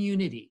your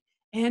community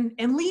and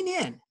lean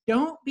in.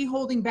 Don't be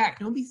holding back.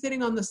 Don't be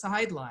sitting on the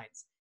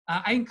sidelines.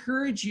 I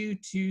encourage you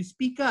to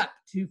speak up,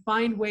 to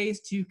find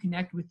ways to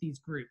connect with these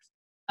groups.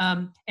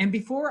 And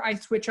before I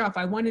switch off,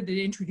 I wanted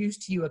to introduce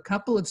to you a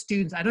couple of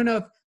students. I don't know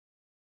if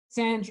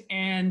Sanj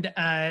and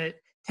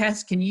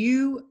Tess, can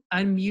you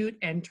unmute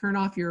and turn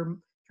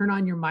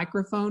on your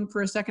microphone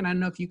for a second? I don't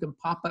know if you can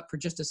pop up for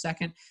just a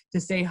second to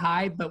say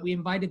hi, but we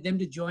invited them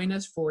to join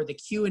us for the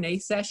Q&A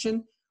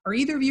session. Are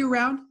either of you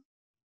around?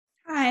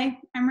 Hi,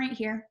 I'm right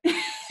here.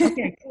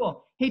 Okay,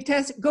 cool. Hey,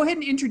 Tess, go ahead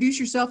and introduce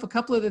yourself, a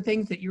couple of the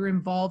things that you're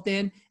involved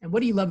in, and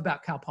what do you love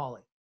about Cal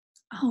Poly?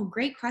 Oh,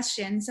 great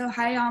question. So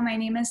hi, y'all. My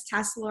name is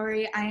Tess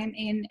Laurie. I am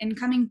an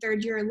incoming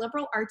third-year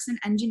liberal arts and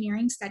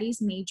engineering studies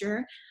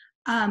major.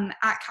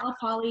 At Cal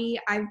Poly,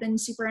 I've been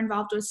super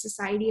involved with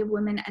Society of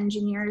Women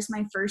Engineers.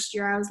 My first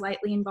year, I was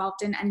lightly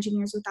involved in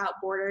Engineers Without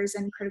Borders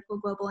and Critical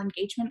Global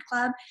Engagement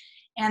Club.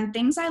 And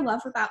things I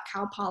love about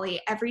Cal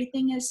Poly,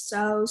 everything is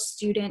so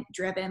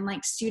student-driven.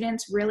 Like,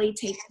 students really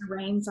take the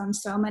reins on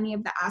so many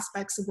of the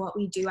aspects of what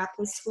we do at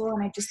this school,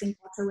 and I just think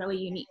that's a really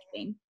unique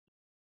thing.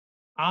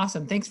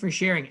 Awesome. Thanks for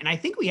sharing. And I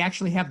think we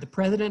actually have the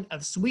president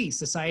of SWE,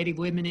 Society of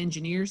Women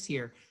Engineers,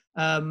 here.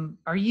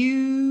 Are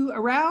you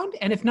around?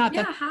 And if not,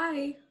 yeah,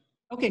 hi.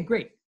 Okay,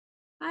 great.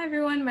 Hi,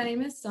 everyone. My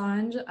name is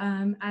Sanj.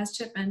 As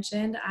Chip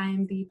mentioned,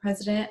 I'm the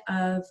president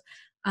of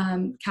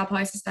Cal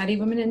Poly Society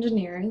of Women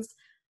Engineers.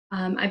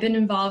 I've been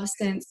involved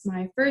since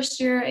my first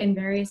year in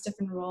various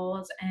different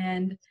roles,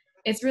 and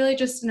it's really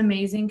just an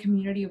amazing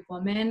community of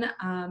women.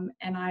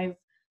 And I've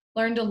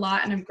learned a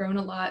lot and have grown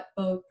a lot,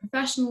 both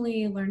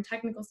professionally, learned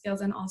technical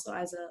skills, and also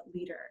as a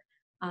leader.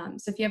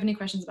 So if you have any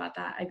questions about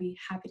that, I'd be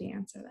happy to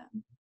answer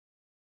them.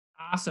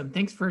 Awesome.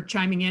 Thanks for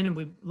chiming in, and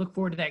we look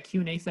forward to that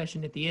Q&A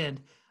session at the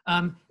end.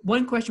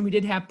 One question we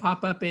did have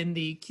pop up in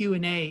the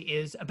Q&A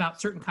is about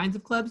certain kinds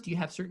of clubs. Do you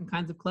have certain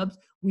kinds of clubs?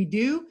 We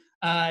do.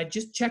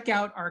 Just check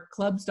out our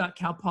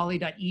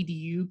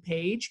clubs.calpoly.edu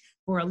page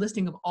for a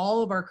listing of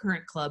all of our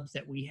current clubs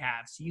that we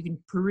have. So you can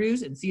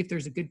peruse and see if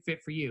there's a good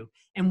fit for you.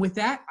 And with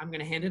that, I'm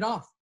going to hand it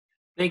off.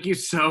 Thank you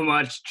so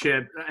much,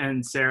 Chip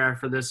and Sarah,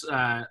 for this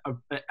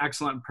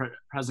excellent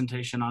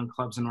presentation on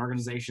clubs and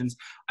organizations.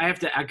 I have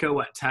to echo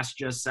what Tess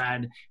just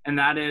said, and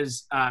that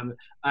is,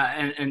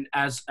 and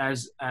as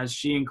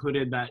she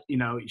included that, you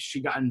know,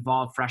 she got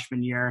involved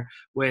freshman year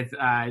with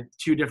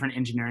 2 different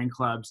engineering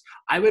clubs.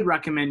 I would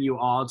recommend you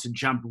all to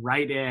jump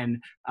right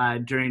in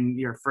during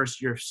your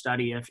first year of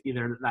study, if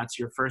either that's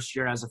your first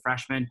year as a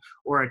freshman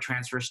or a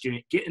transfer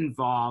student. Get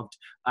involved.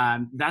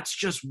 That's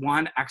just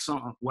one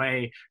excellent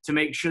way to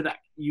make sure that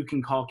you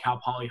can call Cal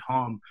Poly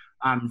home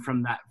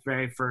from that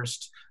very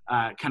first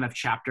kind of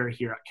chapter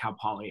here at Cal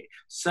Poly.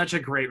 Such a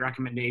great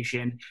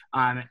recommendation.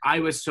 I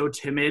was so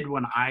timid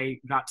when I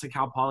got to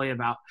Cal Poly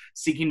about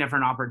seeking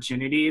different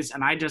opportunities,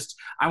 and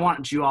I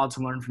want you all to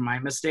learn from my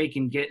mistake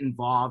and get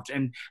involved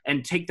and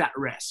take that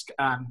risk.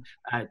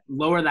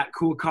 Lower that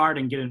cool card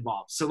and get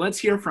involved. So let's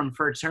hear from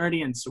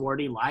Fraternity and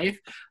Sorority Life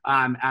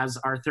as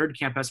our third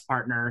campus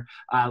partner,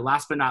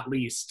 last but not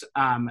least.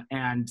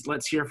 And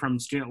let's hear from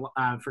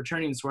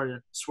Fraternity and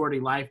Sorority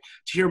Life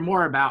to hear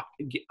more about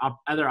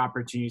other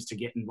opportunities to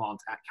get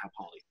involved at Cal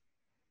Poly.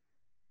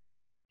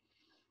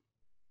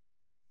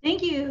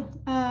 Thank you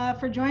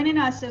for joining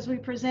us as we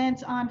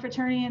present on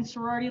Fraternity and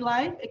Sorority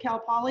Life at Cal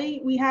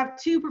Poly. We have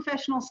 2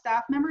 professional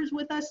staff members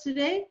with us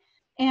today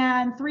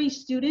and 3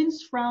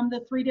 students from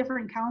the 3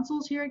 different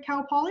councils here at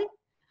Cal Poly.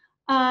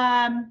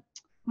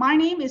 My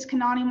name is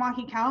Kanani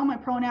Makikau. My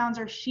pronouns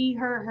are she,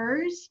 her,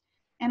 hers,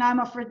 and I'm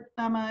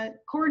a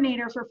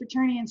coordinator for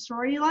Fraternity and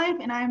Sorority Life,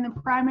 and I am the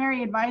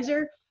primary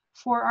advisor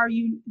for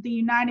the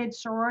United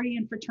Sorority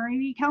and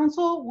Fraternity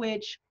Council,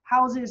 which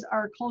houses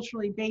our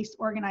culturally based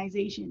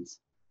organizations.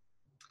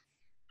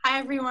 Hi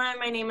everyone,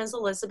 my name is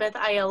Elizabeth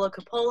Ayala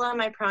Capola.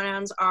 My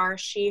pronouns are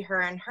she,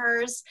 her, and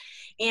hers.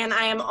 And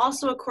I am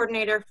also a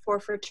coordinator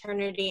for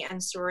Fraternity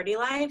and Sorority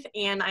Life,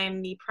 and I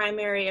am the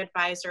primary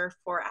advisor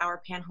for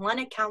our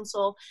Pan-Hellenic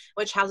Council,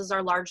 which houses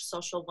our large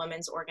social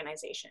women's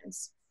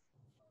organizations.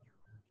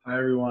 Hi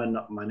everyone,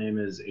 my name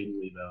is Aiden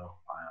Lebo.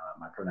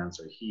 My pronouns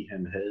are he,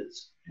 him,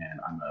 his, and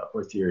I'm a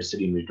 4th year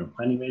City and Regional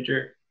Planning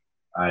major.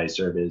 I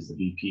serve as the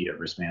VP of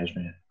Risk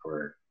Management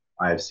for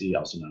IFC,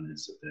 also known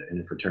as the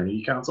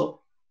Interfraternity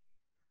Council.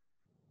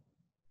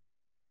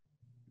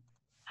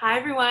 Hi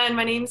everyone,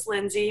 my name is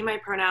Lindsay. My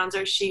pronouns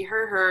are she,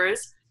 her,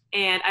 hers,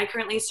 and I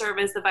currently serve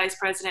as the Vice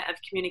President of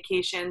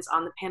Communications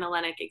on the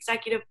Pan-Hellenic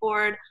Executive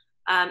Board,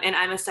 and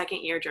I'm a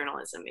 2nd year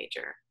journalism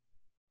major.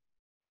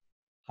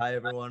 Hi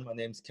everyone, my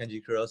name is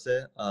Kenji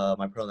Kurose.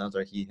 My pronouns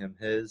are he, him,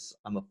 his.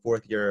 I'm a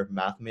 4th year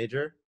math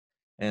major,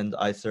 and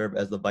I serve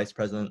as the Vice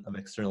President of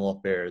External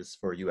Affairs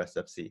for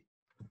USFC.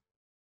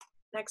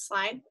 Next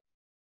slide.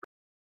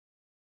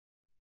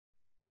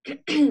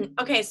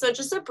 Okay, so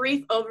just a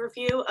brief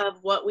overview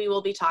of what we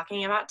will be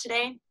talking about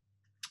today.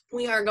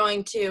 We are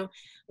going to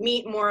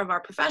meet more of our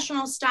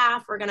professional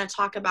staff. We're going to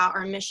talk about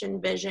our mission,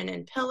 vision,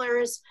 and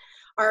pillars,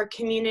 our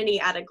community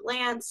at a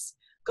glance,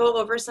 go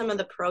over some of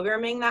the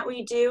programming that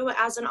we do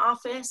as an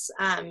office,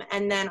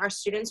 and then our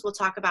students will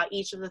talk about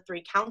each of the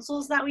 3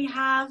 councils that we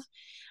have,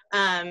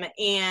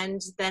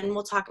 and then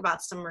we'll talk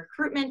about some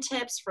recruitment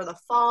tips for the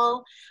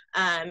fall,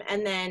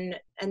 and then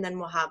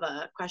we'll have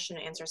a question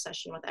and answer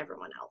session with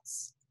everyone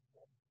else.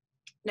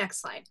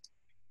 Next slide.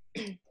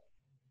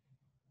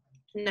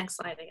 Next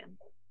slide again.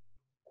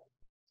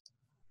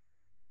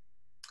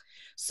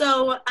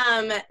 So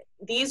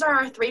these are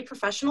our 3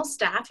 professional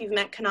staff. You've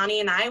met Kanani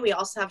and I. We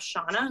also have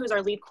Shauna, who's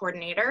our lead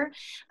coordinator.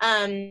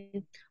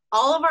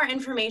 All of our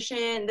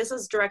information, this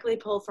is directly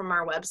pulled from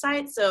our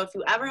website. So if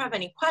you ever have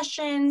any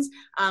questions,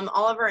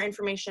 all of our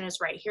information is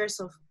right here.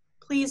 So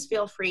please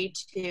feel free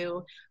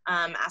to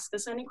ask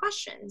us any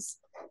questions.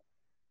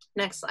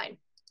 Next slide.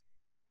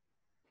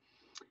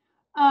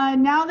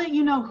 Now that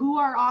you know who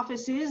our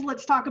office is,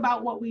 let's talk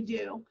about what we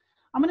do.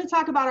 I'm going to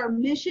talk about our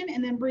mission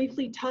and then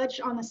briefly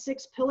touch on the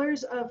 6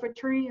 pillars of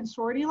fraternity and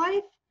sorority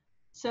life.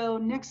 So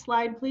next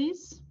slide,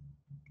 please.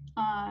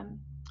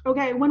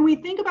 Okay, when we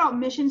think about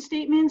mission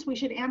statements, we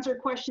should answer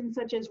questions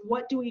such as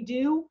what do we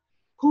do,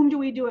 whom do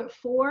we do it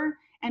for,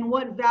 and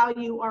what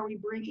value are we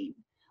bringing?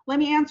 Let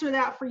me answer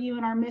that for you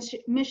in our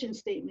mission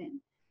statement.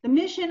 The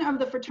mission of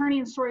the Fraternity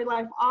and Sorority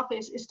Life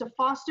office is to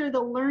foster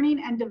the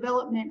learning and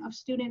development of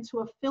students who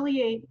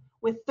affiliate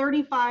with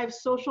 35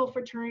 social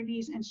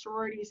fraternities and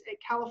sororities at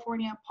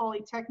California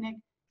Polytechnic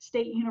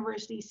State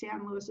University,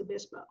 San Luis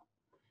Obispo.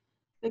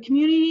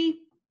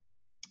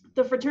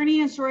 The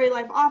Fraternity and Sorority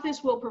Life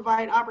office will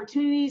provide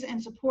opportunities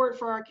and support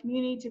for our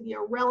community to be a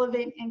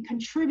relevant and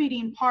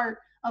contributing part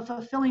of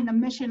fulfilling the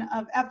mission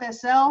of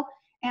FSL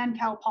and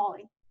Cal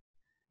Poly.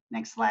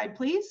 Next slide,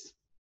 please.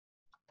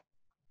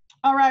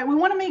 All right, we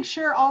want to make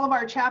sure all of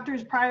our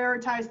chapters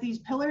prioritize these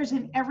pillars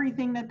in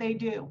everything that they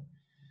do.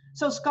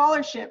 So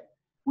scholarship,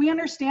 we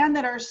understand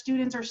that our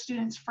students are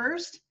students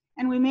first,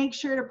 and we make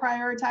sure to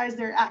prioritize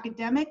their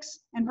academics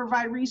and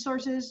provide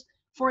resources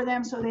for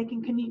them so they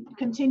can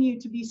continue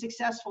to be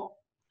successful.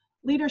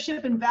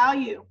 Leadership and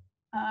value.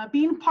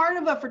 Being part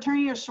of a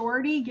fraternity or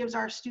sorority gives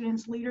our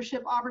students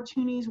leadership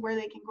opportunities where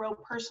they can grow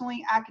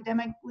personally,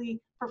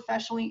 academically,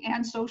 professionally,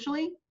 and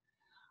socially.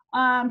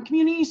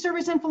 Community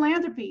service and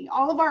philanthropy.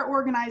 All of our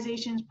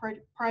organizations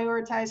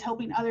prioritize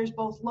helping others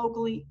both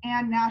locally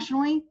and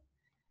nationally.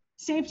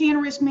 Safety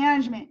and risk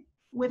management.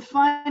 With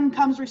fun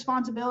comes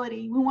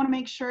responsibility. We want to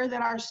make sure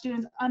that our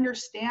students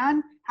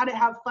understand how to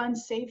have fun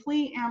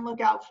safely and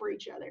look out for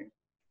each other.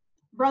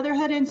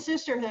 Brotherhood and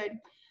sisterhood.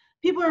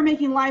 People are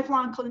making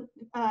lifelong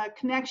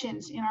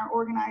connections in our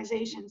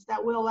organizations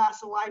that will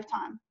last a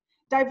lifetime.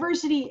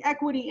 Diversity,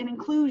 equity, and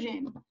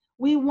inclusion.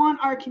 We want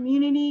our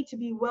community to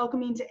be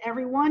welcoming to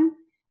everyone.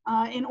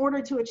 In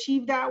order to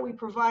achieve that, we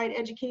provide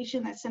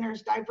education that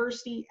centers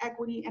diversity,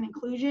 equity, and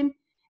inclusion,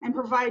 and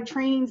provide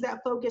trainings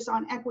that focus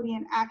on equity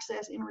and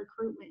access in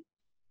recruitment.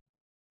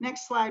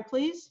 Next slide,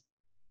 please.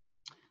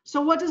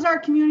 So what does our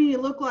community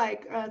look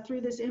like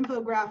through this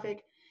infographic?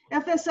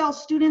 FSL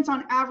students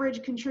on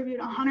average contribute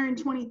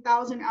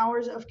 120,000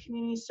 hours of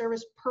community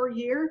service per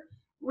year,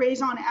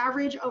 raise on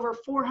average over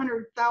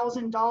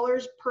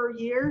 $400,000 per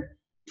year.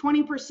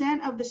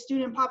 20% of the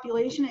student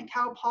population at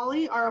Cal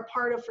Poly are a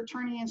part of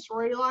fraternity and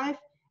sorority life,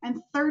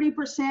 and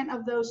 30%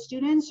 of those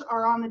students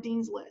are on the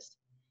Dean's List.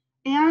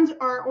 And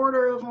our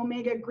Order of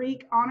Omega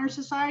Greek Honor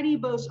Society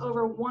boasts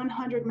over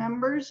 100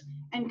 members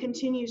and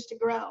continues to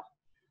grow.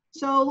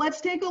 So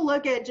let's take a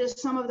look at just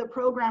some of the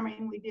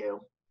programming we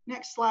do.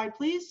 Next slide,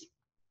 please.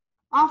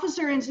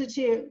 Officer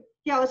Institute.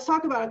 Yeah, let's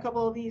talk about a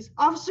couple of these.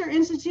 Officer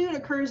Institute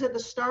occurs at the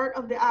start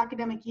of the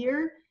academic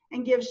year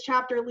and gives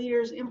chapter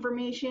leaders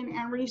information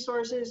and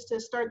resources to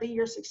start the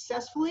year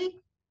successfully.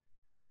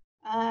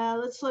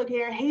 Let's look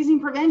here.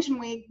 Hazing Prevention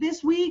Week.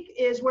 This week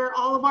is where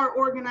all of our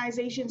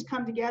organizations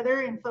come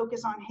together and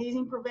focus on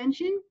hazing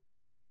prevention.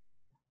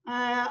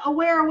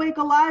 Aware, Awake,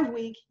 Alive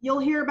Week. You'll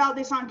hear about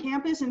this on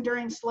campus and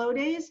during slow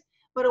days,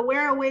 but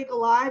Aware, Awake,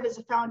 Alive is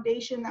a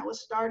foundation that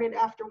was started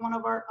after one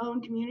of our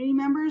own community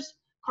members,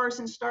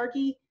 Carson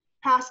Starkey,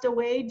 passed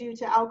away due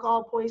to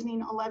alcohol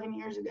poisoning 11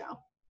 years ago.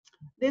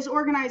 This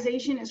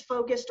organization is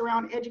focused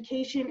around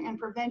education and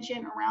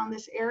prevention around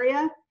this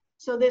area,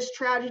 so this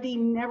tragedy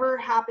never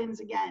happens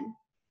again.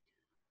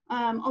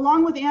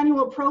 Along with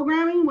annual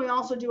programming, we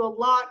also do a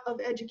lot of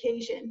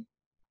education.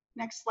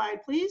 Next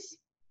slide, please.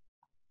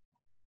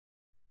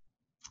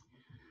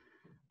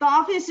 The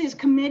office is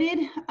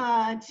committed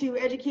to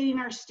educating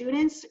our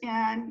students,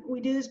 and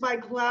we do this by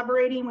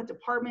collaborating with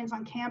departments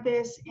on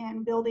campus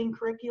and building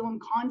curriculum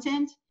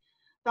content.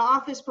 The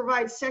office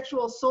provides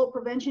sexual assault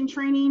prevention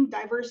training,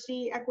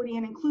 diversity, equity,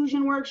 and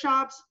inclusion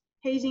workshops,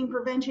 hazing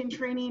prevention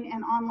training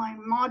and online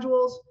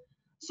modules,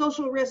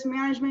 social risk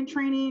management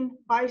training,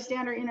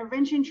 bystander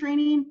intervention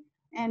training,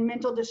 and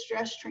mental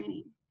distress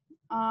training.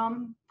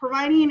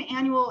 Providing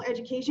annual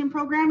education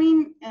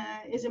programming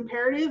is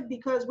imperative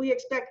because we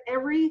expect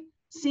every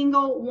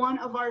single one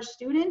of our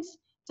students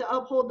to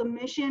uphold the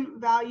mission,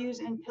 values,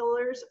 and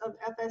pillars of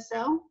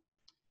FSL.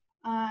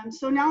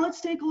 So now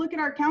let's take a look at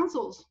our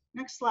councils.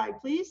 Next slide,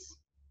 please.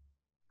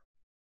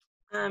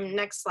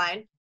 Next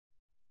slide.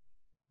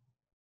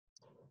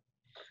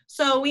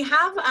 So we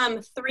have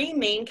 3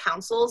 main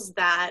councils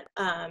that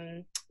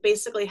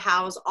basically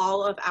house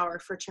all of our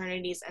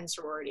fraternities and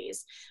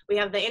sororities. We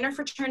have the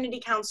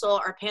Interfraternity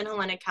Council, our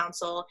Panhellenic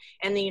Council,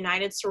 and the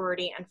United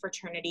Sorority and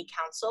Fraternity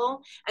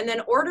Council. And then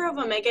Order of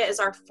Omega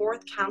is our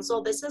 4th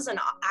council. This is an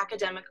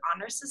academic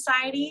honor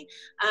society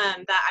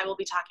that I will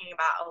be talking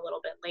about a little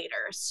bit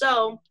later.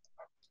 So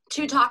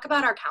to talk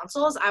about our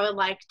councils, I would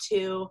like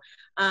to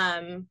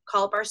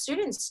call up our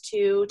students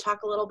to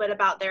talk a little bit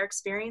about their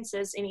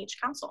experiences in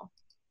each council.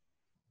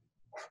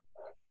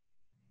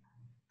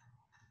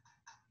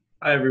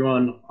 Hi,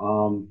 everyone.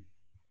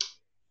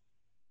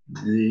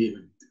 The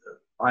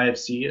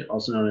IFC,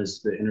 also known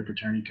as the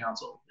Interfraternity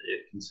Council,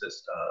 it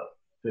consists of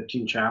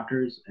 15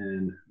 chapters,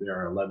 and there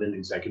are 11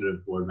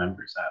 executive board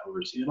members that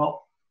oversee it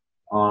all.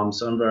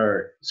 Some of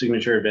our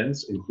signature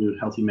events include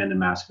Healthy Men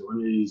and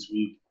Masculinities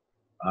Week,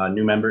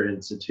 New Member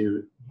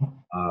Institute,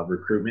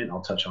 recruitment, I'll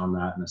touch on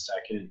that in a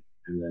second,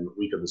 and then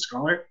Week of the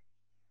Scholar.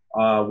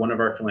 One of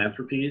our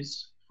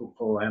philanthropies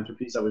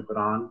that we put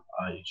on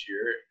each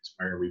year is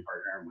where we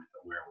partner with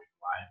Aware Week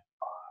Live,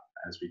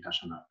 as we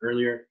touched on that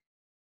earlier.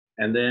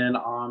 And then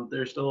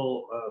there's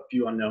still a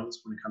few unknowns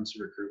when it comes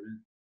to recruitment.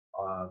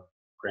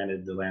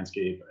 Granted, the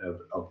landscape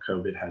of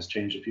COVID has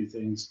changed a few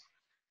things.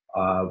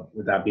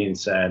 With that being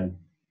said,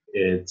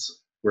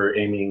 we're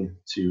aiming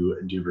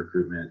to do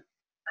recruitment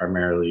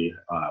primarily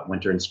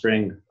winter and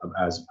spring,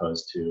 as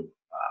opposed to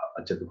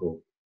a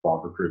typical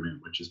fall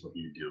recruitment, which is what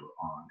you do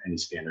on any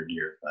standard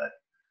year. But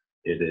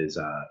it is,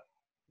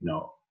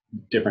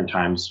 different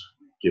times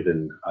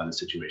given the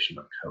situation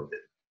of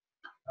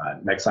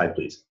COVID. Next slide,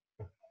 please.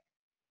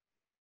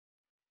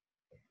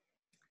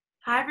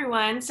 Hi,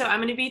 everyone. So I'm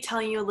going to be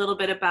telling you a little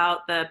bit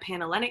about the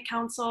Panhellenic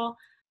Council.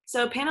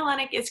 So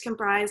Panhellenic is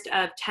comprised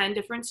of 10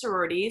 different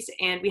sororities,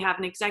 and we have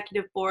an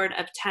executive board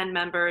of 10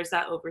 members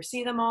that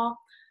oversee them all.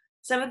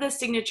 Some of the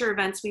signature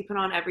events we put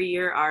on every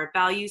year are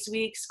Values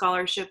Week,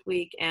 Scholarship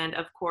Week, and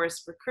of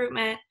course,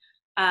 recruitment.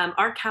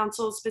 Our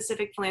council's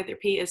specific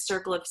philanthropy is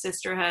Circle of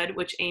Sisterhood,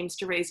 which aims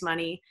to raise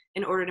money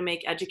in order to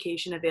make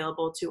education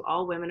available to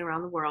all women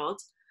around the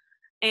world.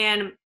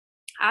 And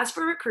as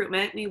for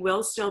recruitment, we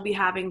will still be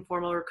having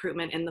formal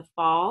recruitment in the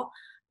fall.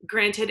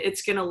 Granted,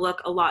 it's going to look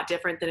a lot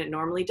different than it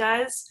normally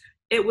does.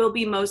 It will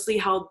be mostly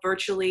held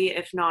virtually,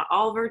 if not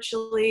all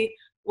virtually.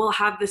 We'll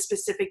have the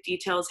specific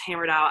details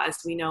hammered out as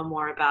we know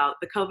more about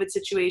the COVID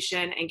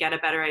situation and get a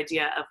better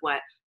idea of what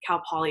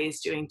Cal Poly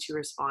is doing to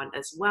respond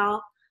as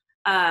well.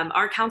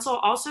 Our council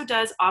also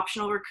does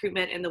optional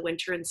recruitment in the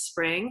winter and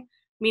spring,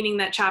 meaning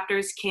that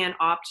chapters can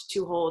opt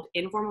to hold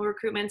informal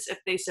recruitments if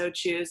they so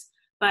choose,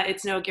 but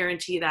it's no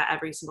guarantee that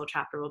every single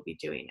chapter will be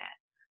doing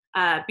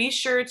it. Be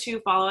sure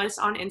to follow us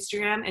on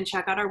Instagram and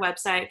check out our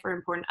website for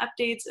important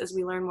updates as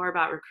we learn more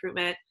about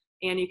recruitment,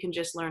 and you can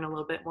just learn a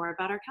little bit more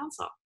about our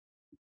council.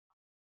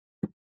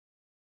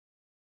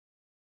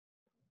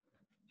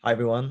 Hi,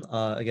 everyone.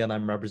 Again,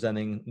 I'm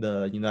representing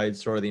the United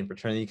Sorority and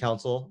Fraternity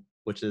Council,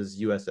 which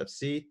is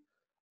USFC,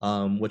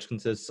 which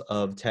consists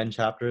of 10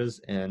 chapters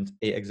and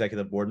 8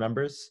 executive board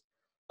members.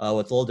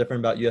 What's a little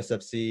different about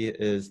USFC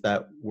is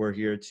that we're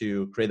here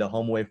to create a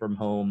home away from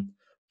home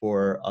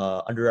for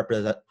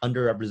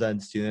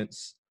underrepresented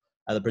students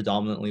at a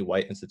predominantly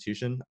white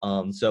institution.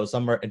 So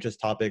some of our interest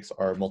topics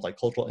are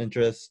multicultural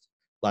interest,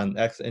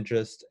 Latinx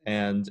interest,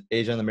 and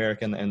Asian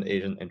American and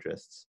Asian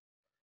interests.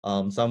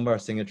 Some of our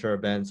signature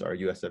events are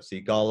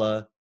USFC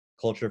Gala,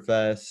 Culture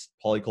Fest,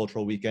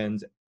 Polycultural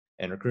Weekends,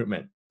 and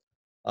recruitment.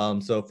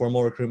 So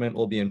formal recruitment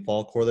will be in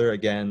fall quarter.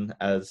 Again,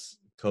 as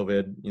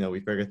COVID, we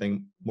figure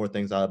more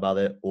things out about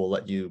it. We'll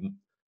let you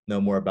know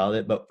more about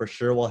it, but for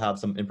sure we'll have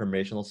some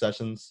informational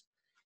sessions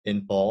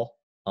in fall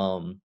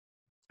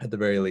at the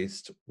very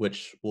least,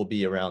 which will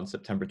be around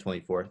September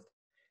 24th.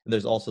 And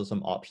there's also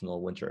some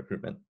optional winter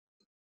recruitment.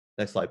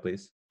 Next slide,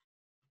 please.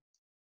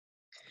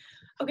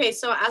 Okay,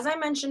 so as I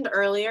mentioned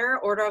earlier,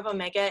 Order of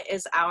Omega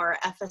is our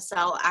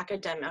FSL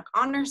Academic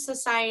Honor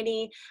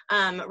Society.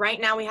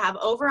 Right now we have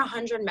over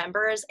 100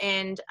 members,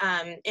 and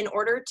in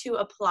order to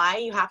apply,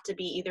 you have to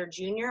be either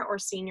junior or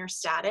senior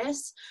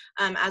status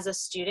as a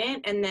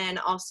student, and then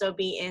also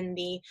be in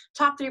the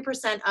top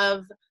 3%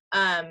 of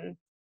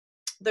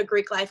the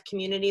Greek life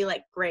community,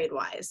 like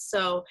grade-wise.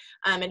 So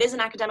it is an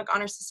academic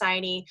honor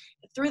society.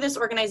 Through this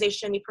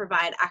organization, we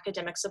provide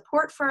academic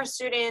support for our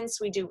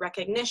students. We do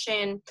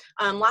recognition,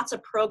 lots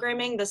of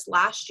programming. This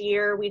last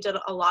year, we did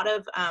a lot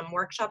of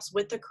workshops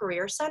with the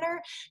Career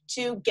Center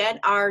to get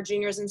our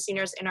juniors and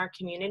seniors in our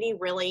community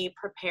really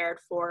prepared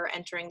for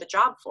entering the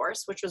job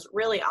force, which was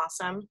really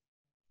awesome.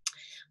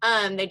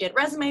 They did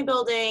resume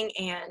building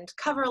and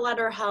cover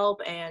letter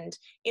help and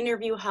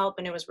interview help,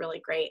 and it was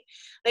really great.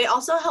 They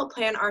also help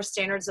plan our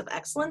Standards of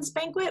Excellence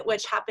banquet,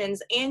 which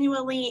happens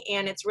annually,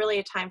 and it's really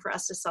a time for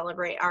us to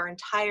celebrate our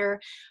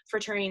entire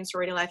fraternity and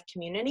sorority life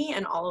community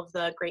and all of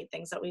the great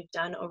things that we've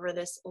done over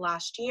this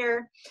last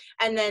year.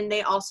 And then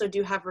they also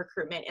do have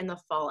recruitment in the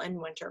fall and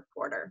winter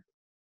quarter.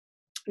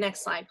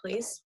 Next slide,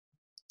 please.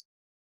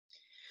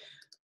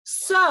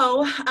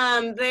 So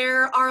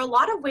there are a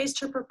lot of ways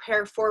to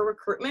prepare for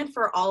recruitment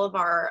for all of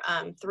our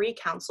 3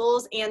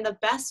 councils, and the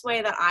best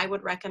way that I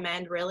would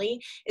recommend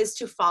really is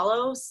to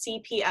follow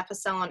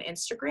CPFSL on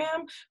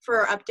Instagram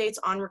for updates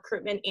on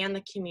recruitment and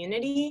the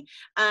community.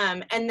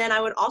 And then I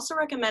would also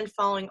recommend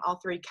following all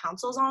 3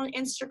 councils on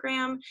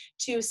Instagram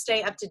to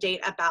stay up to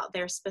date about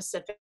their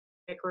specific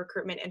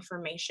recruitment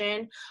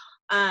information.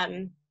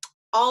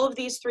 All of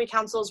these 3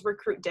 councils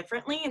recruit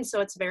differently, and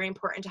so it's very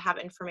important to have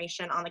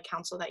information on the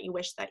council that you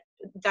wish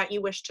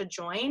to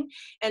join.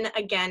 And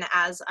again,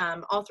 as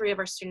all 3 of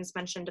our students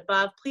mentioned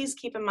above, please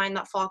keep in mind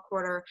that fall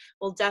quarter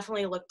will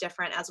definitely look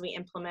different as we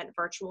implement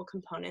virtual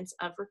components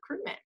of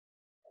recruitment.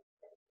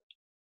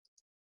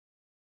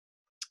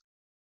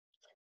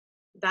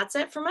 That's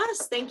it from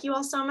us. Thank you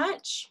all so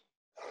much.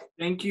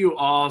 Thank you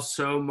all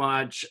so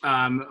much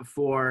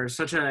for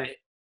such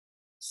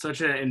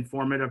an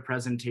informative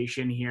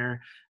presentation here.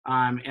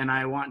 And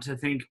I want to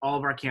thank all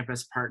of our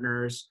campus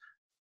partners.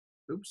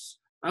 Oops.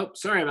 Oh,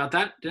 sorry about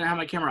that. Didn't have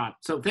my camera on.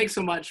 So thanks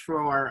so much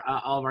for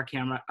all of our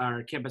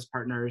campus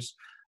partners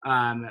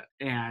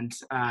and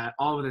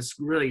all of this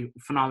really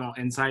phenomenal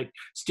insight.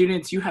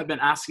 Students, you have been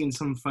asking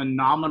some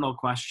phenomenal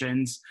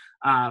questions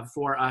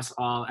for us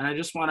all. And I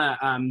just want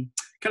to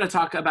kind of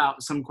talk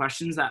about some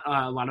questions that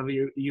a lot of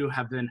you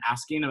have been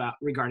asking about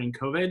regarding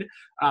COVID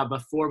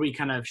before we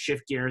kind of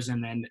shift gears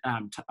and then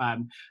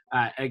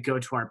go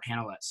to our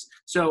panelists.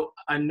 So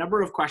a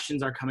number of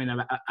questions are coming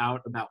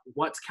out about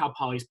what's Cal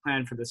Poly's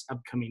plan for this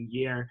upcoming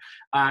year.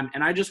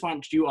 And I just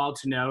want you all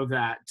to know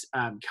that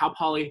Cal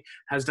Poly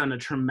has done a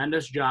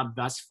tremendous job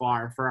thus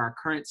far for our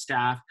current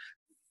staff,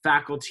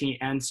 faculty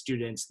and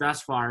students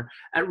thus far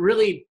at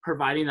really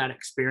providing that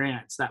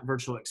experience, that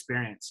virtual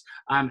experience.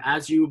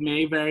 As you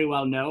may very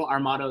well know, our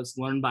motto is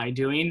learn by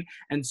doing.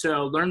 And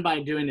so learn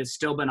by doing has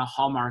still been a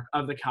hallmark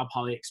of the Cal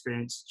Poly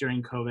experience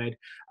during COVID.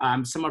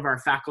 Some of our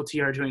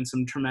faculty are doing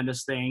some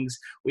tremendous things.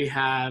 We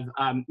have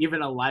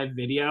even a live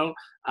video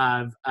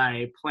of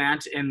a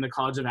plant in the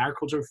College of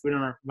Agriculture, Food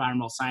and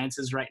Environmental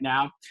Sciences right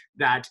now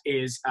that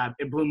is,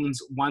 it blooms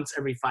once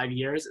every 5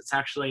 years. It's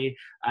actually,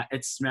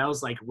 it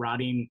smells like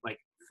rotting, like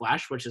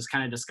flesh, which is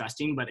kind of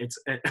disgusting, but it's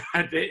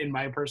in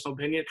my personal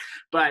opinion.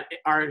 But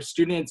our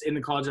students in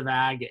the College of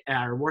Ag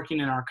are working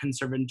in our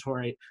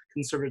conservatory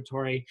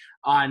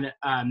on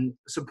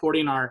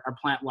supporting our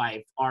plant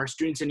life. Our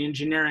students in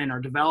engineering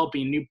are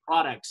developing new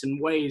products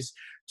and ways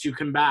to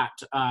combat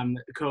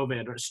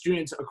COVID. Our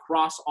students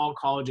across all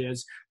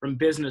colleges, from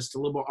business to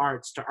liberal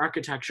arts to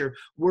architecture,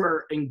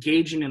 were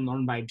engaging in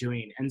learn by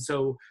doing. And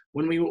so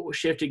when we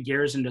shifted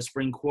gears into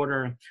spring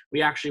quarter,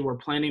 we actually were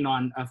planning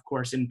on, of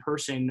course,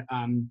 in-person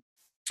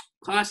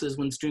classes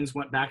when students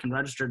went back and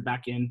registered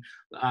back in,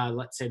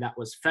 let's say that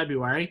was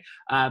February,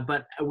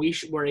 but we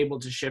were able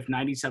to shift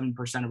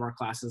 97% of our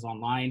classes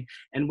online.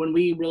 And when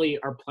we really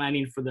are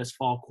planning for this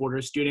fall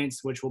quarter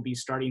students, which will be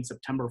starting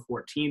September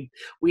 14th,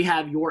 we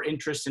have your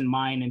interest in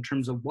mind in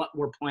terms of what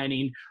we're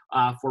planning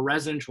for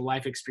residential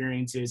life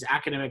experiences,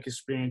 academic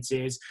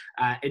experiences,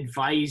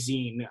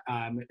 advising,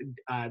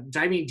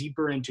 diving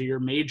deeper into your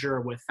major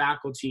with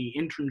faculty,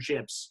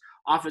 internships,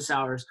 office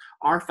hours.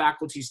 Our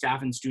faculty,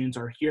 staff, and students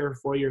are here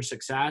for your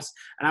success.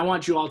 And I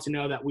want you all to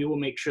know that we will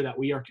make sure that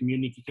we are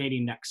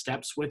communicating next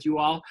steps with you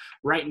all.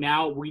 Right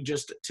now,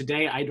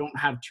 today, I don't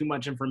have too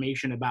much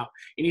information about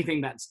anything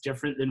that's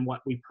different than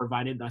what we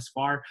provided thus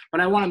far,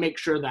 but I want to make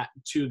sure that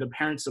to the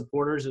parent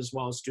supporters as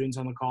well as students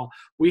on the call,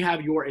 we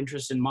have your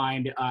interest in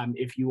mind.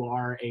 If you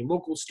are a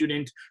local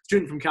student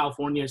from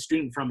California,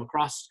 student from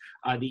across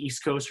the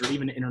East Coast, or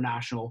even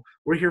international,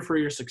 we're here for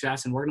your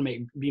success, and we're going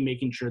to be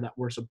making sure that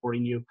we're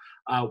supporting you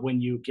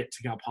when you get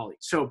to Cal Poly.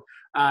 So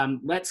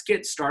let's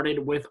get started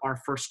with our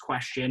first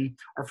question.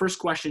 Our first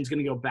question is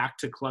going to go back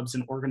to clubs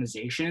and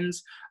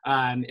organizations,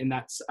 and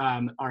that's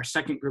our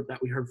second group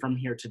that we heard from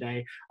here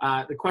today.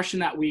 The question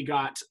that we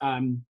got,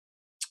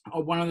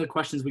 one of the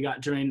questions we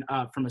got during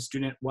from a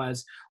student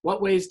was,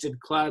 what ways did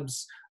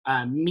clubs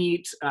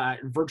meet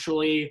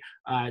virtually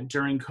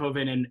during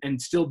COVID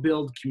and still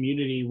build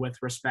community with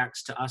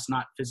respects to us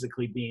not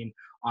physically being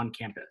on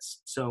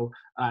campus? So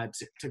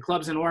to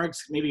clubs and orgs,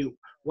 maybe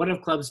what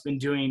have clubs been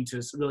doing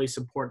to really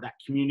support that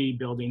community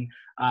building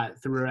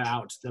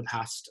throughout the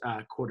past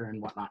quarter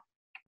and whatnot?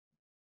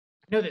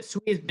 I know that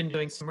SWE has been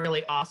doing some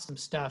really awesome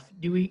stuff.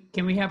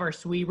 Can we have our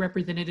SWE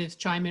representatives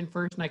chime in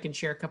first, and I can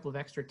share a couple of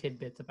extra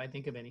tidbits if I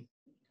think of any?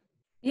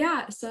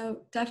 Yeah,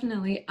 so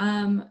definitely.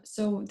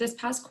 So this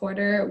past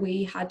quarter,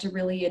 we had to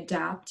really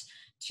adapt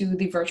to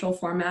the virtual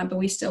format, but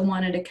we still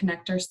wanted to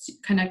connect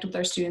with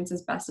our students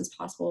as best as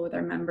possible with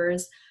our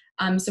members.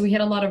 So we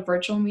had a lot of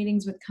virtual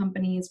meetings with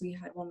companies. We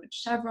had one with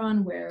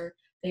Chevron where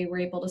they were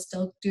able to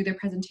still do their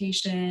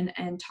presentation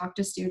and talk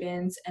to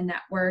students and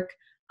network.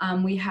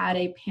 We had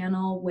a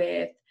panel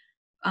with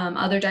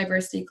other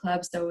diversity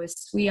clubs, so with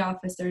SWE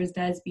officers,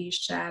 DESB,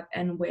 SHEP,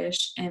 and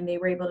WISH, and they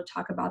were able to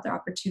talk about their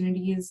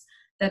opportunities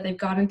that they've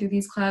gotten through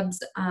these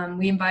clubs.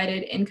 We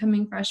invited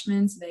incoming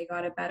freshmen, so they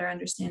got a better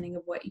understanding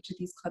of what each of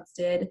these clubs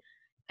did.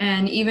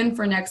 And even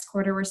for next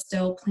quarter, we're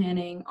still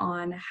planning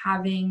on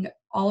having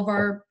all of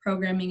our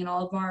programming and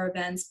all of our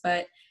events,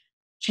 but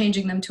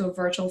changing them to a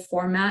virtual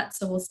format.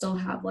 So we'll still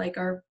have like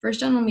our first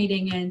general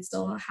meeting and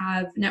still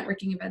have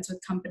networking events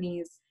with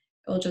companies.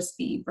 It'll just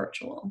be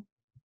virtual.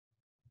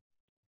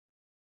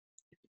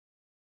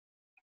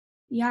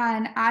 Yeah,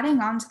 and adding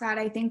on to that,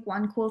 I think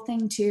one cool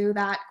thing too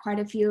that quite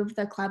a few of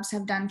the clubs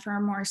have done for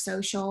a more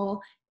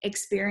social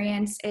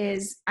experience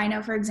is, I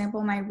know, for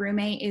example, my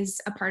roommate is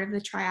a part of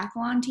the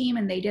triathlon team,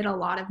 and they did a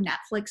lot of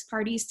Netflix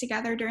parties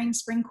together during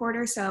spring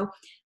quarter. So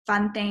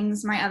fun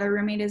things. My other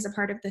roommate is a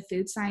part of the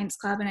food science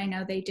club, and I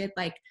know they did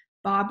like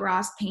Bob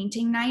Ross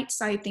painting night.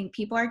 So I think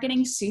people are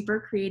getting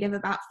super creative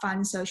about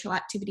fun social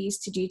activities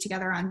to do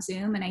together on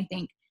Zoom. And I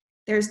think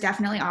there's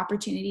definitely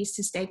opportunities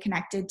to stay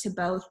connected to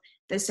both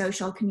the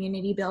social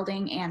community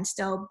building and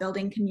still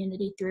building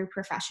community through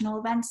professional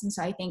events. And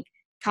so I think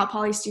Cal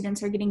Poly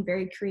students are getting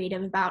very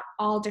creative about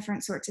all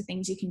different sorts of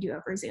things you can do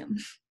over Zoom.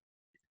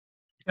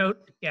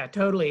 Yeah,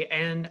 totally.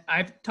 And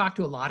I've talked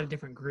to a lot of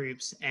different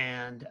groups,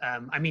 and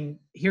I mean,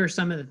 here are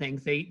some of the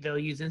things. They'll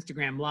use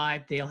Instagram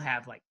Live. They'll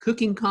have like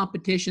cooking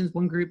competitions.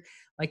 One group,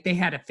 like they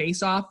had a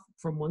face-off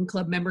from one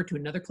club member to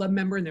another club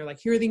member, and they're like,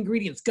 here are the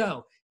ingredients,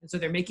 go. And so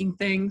they're making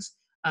things.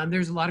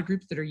 There's a lot of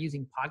groups that are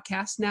using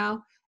podcasts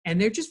now,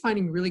 and they're just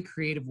finding really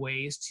creative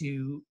ways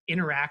to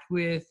interact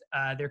with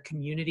their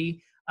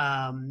community.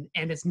 And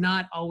it's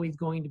not always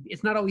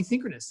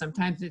synchronous.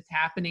 Sometimes it's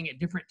happening at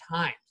different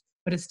times,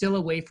 but it's still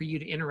a way for you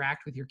to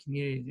interact with your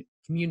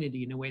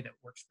community in a way that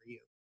works for you.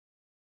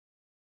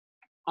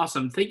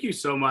 Awesome. Thank you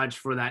so much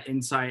for that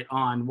insight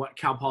on what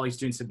Cal Poly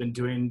students have been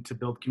doing to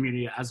build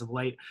community as of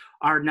late.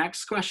 Our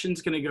next question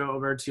is going to go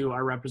over to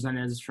our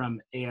representatives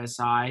from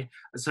ASI,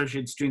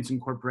 Associated Students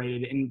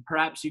Incorporated, and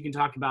perhaps you can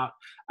talk about,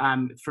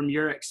 from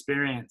your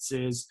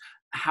experiences,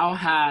 how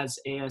has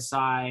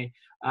ASI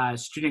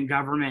student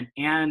government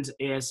and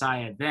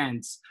ASI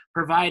events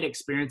provide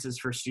experiences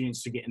for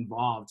students to get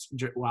involved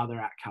while they're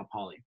at Cal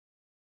Poly?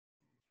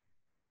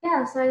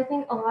 Yeah, so I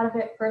think a lot of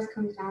it first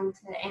comes down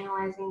to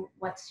analyzing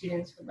what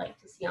students would like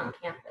to see on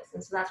campus.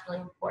 And so that's really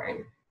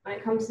important. When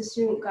it comes to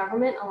student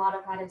government, a lot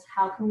of that is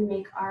how can we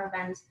make our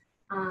events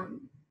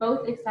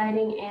both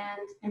exciting and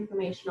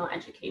informational,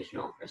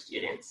 educational for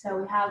students.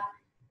 So we have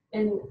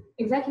in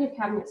executive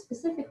cabinet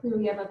specifically,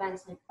 we have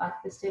events like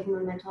Buck the Stigma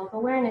Mental Health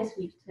Awareness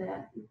Week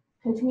to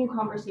continue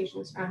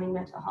conversations surrounding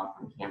mental health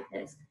on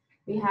campus.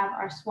 We have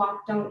our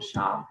Swap Don't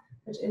Shop,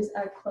 which is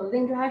a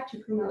clothing drive to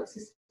promote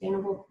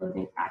sustainable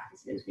clothing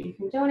practices where you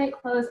can donate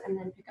clothes and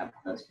then pick up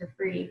clothes for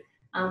free.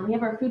 We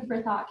have our Food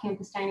for Thought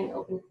Campus Dining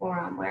Open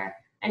Forum where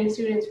any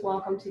students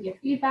welcome to give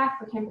feedback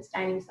for campus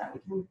dining so that we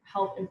can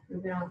help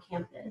improve it on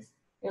campus.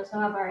 We also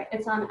have our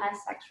It's on Us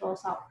Sexual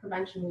Assault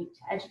Prevention Week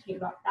to educate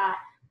about that,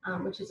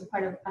 which is a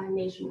part of a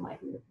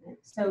nationwide movement.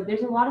 So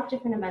there's a lot of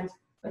different events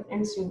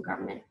within student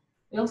government.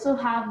 We also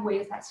have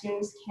ways that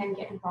students can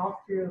get involved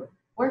through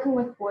working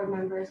with board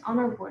members on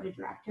our board of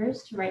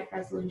directors to write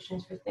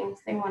resolutions for things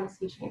they want to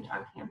see change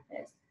on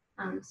campus.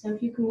 So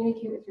if you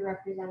communicate with your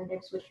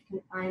representatives, which you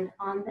can find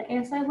on the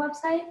ASI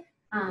website,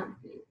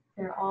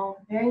 they're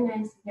all very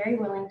nice, very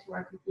willing to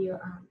work with you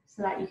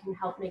so that you can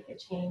help make a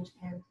change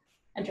and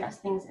address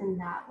things in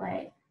that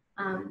way.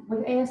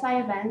 With ASI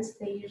events,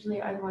 they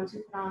usually are the ones who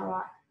put on a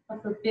lot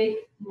of the big,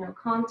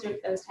 concert,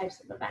 those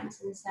types of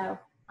events. And so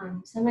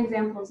some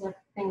examples of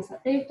things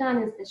that they've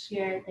done is this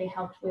year they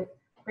helped with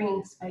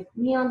bringing Spike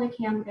Lee onto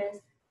campus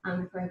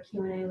for a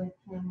Q&A with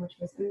him, which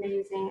was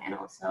amazing. And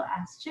also,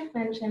 as Chip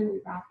mentioned, we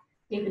brought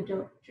David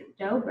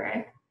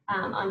Dobrik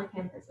onto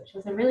campus, which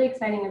was a really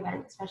exciting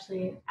event,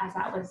 especially as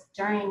that was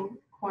during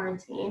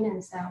quarantine.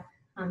 And so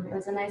it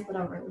was a nice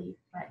little relief.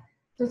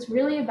 So it's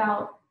really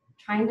about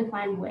trying to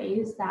find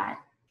ways that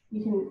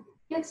you can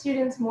get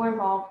students more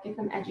involved, get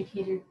them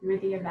educated through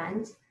the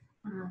event.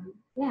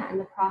 And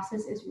the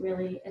process is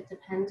really, it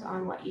depends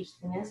on what each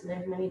thing is. So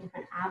there's many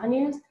different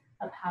avenues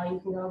of how you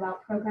can go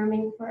about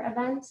programming for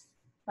events,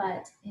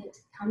 but it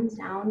comes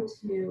down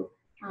to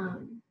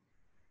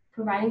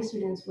providing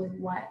students with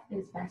what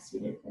is best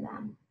suited for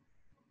them.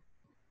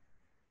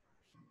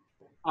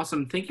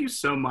 Awesome. Thank you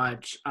so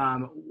much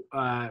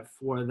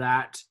for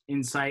that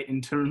insight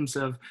in terms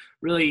of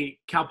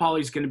really Cal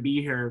Poly is going to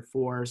be here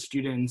for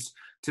students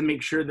to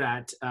make sure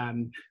that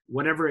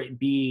whatever it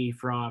be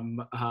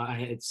from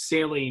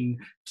sailing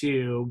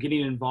to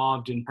getting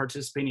involved in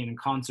participating in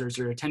concerts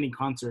or attending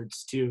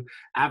concerts to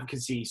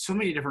advocacy, so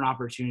many different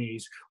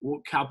opportunities,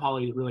 Cal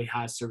Poly really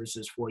has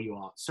services for you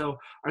all. So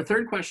our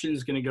third question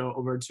is going to go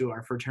over to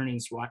our fraternity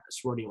and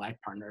sorority life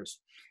partners.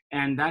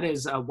 And that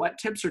is, what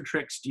tips or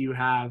tricks do you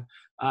have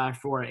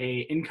for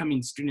a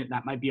incoming student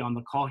that might be on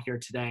the call here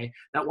today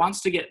that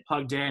wants to get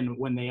plugged in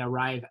when they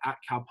arrive at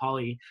Cal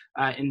Poly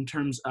in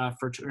terms of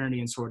fraternity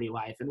and sorority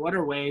life? And what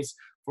are ways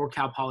for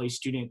Cal Poly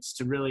students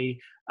to really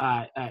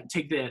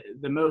take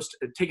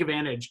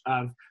advantage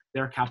of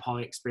their Cal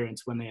Poly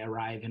experience when they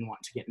arrive and want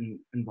to get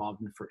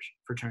involved in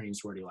fraternity and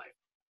sorority life?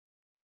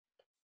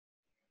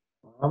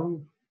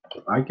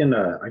 I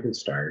can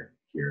start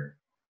here.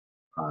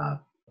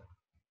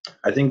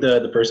 I think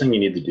the first thing you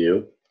need to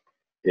do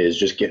is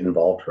just get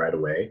involved right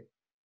away.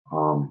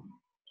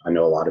 I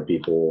know a lot of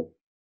people,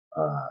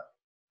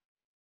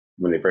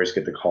 when they first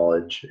get to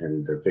college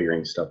and they're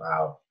figuring stuff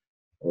out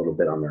a little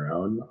bit on their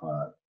own,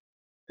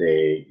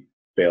 they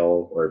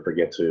fail or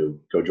forget to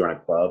go join a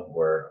club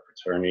or a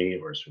fraternity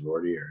or a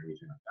sorority or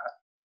anything like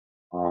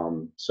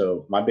that.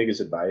 So my biggest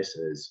advice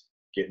is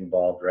get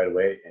involved right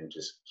away and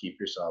just keep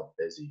yourself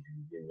busy,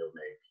 and you'll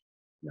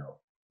make,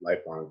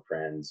 lifelong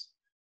friends.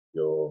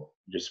 You'll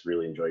just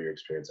really enjoy your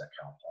experience at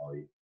Cal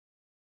Poly.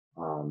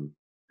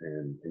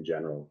 And in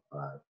general,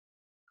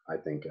 I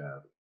think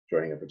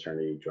joining a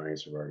fraternity, joining a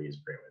sorority is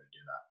a great way to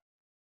do that.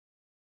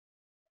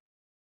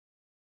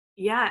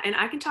 Yeah, and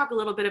I can talk a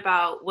little bit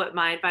about what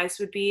my advice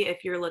would be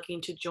if you're looking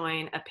to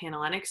join a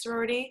Panhellenic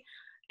sorority.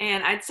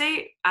 And I'd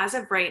say as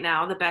of right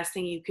now, the best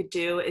thing you could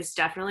do is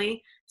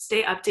definitely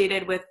stay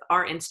updated with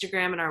our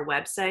Instagram and our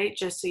website,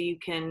 just so you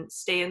can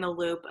stay in the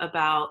loop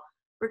about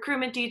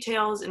recruitment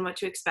details and what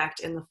to expect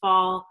in the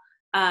fall.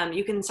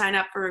 You can sign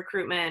up for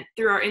recruitment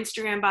through our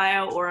Instagram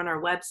bio or on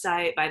our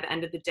website. By the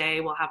end of the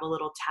day, we'll have a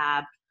little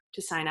tab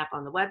to sign up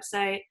on the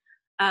website.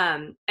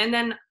 And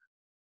then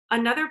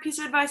another piece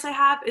of advice I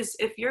have is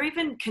if you're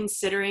even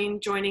considering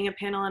joining a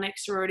Panhellenic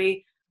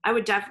sorority, I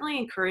would definitely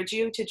encourage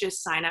you to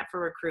just sign up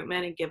for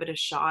recruitment and give it a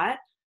shot.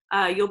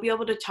 You'll be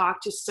able to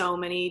talk to so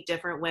many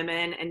different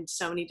women and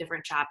so many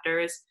different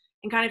chapters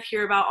and kind of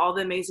hear about all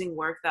the amazing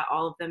work that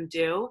all of them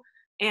do.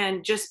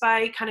 And just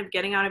by kind of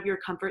getting out of your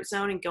comfort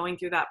zone and going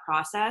through that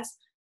process,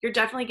 you're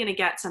definitely going to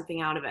get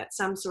something out of it,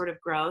 some sort of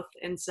growth.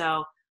 And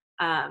so,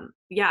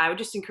 yeah, I would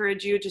just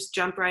encourage you, just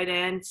jump right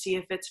in, see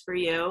if it's for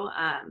you.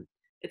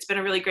 It's been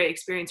a really great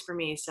experience for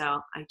me. So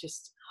I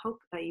just hope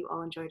that you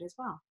all enjoyed as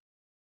well.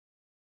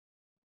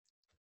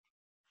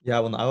 Yeah,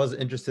 when I was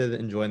interested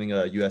in joining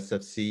a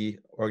USFC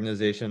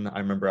organization, I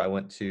remember I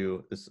went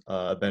to this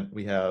event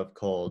we have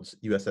called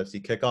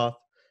USFC Kickoff,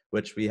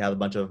 which we had a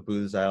bunch of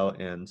booths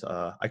out, and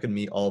I could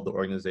meet all of the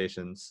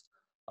organizations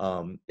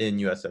in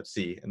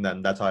USFC. And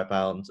then that's how I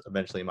found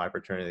eventually my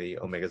fraternity,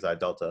 Omega Xi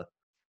Delta.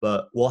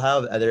 But we'll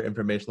have other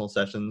informational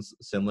sessions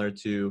similar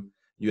to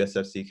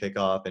USFC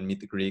Kickoff and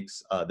Meet the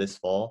Greeks this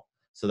fall.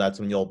 So that's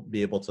when you'll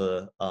be able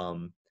to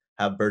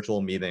have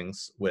virtual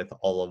meetings with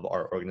all of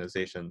our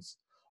organizations.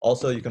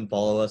 Also, you can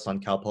follow us on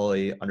Cal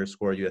Poly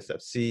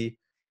 _USFC,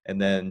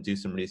 and then do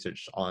some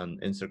research on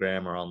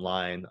Instagram or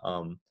online.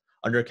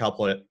 Under Cal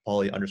Poly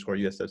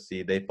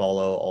 _USFC, they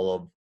follow all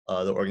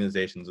of the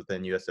organizations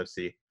within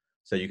USFC,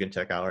 so you can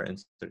check out our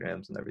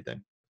Instagrams and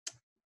everything.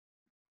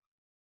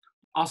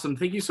 Awesome.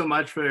 Thank you so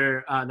much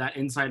for that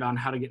insight on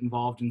how to get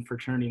involved in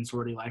fraternity and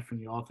sorority life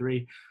from you all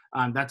three.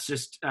 That's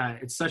just,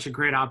 it's such a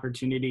great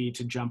opportunity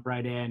to jump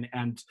right in,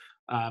 and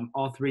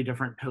all three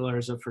different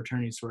pillars of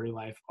fraternity and sorority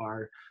life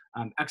are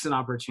excellent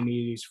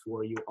opportunities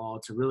for you all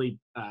to really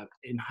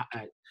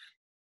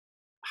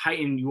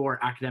heighten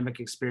your academic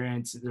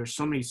experience. There's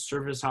so many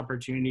service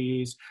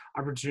opportunities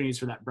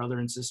for that brother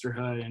and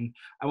sisterhood. And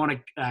I want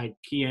to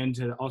key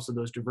into also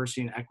those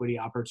diversity and equity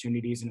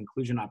opportunities and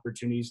inclusion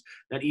opportunities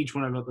that each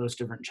one of those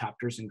different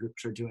chapters and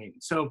groups are doing.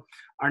 So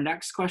our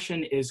next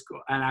question is,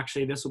 and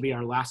actually this will be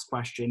our last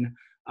question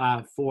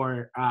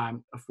for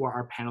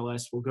our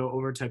panelists. We'll go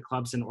over to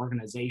clubs and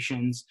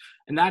organizations.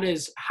 And that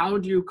is, how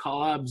do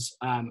clubs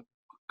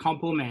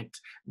complement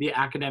the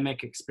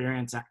academic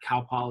experience at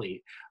Cal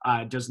Poly?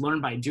 Does learn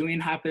by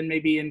doing happen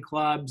maybe in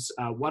clubs?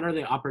 What are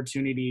the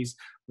opportunities?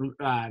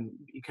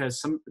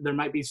 Because there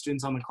might be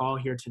students on the call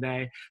here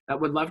today that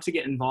would love to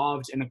get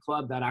involved in a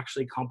club that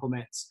actually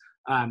complements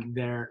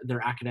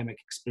their academic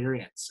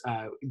experience,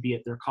 be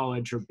it their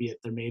college or be it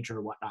their major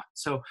or whatnot.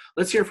 So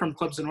let's hear from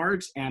clubs and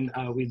orgs, and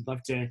we'd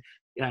love to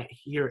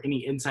hear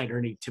any insight or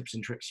any tips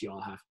and tricks you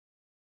all have.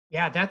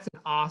 Yeah, that's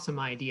an awesome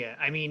idea.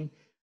 I mean,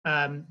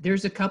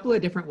 there's a couple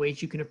of different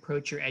ways you can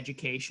approach your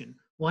education.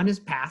 One is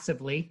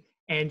passively,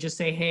 and just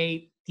say,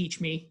 hey,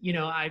 teach me. You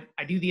know, I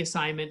do the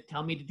assignment,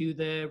 tell me to do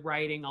the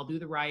writing, I'll do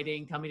the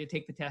writing, tell me to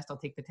take the test, I'll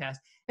take the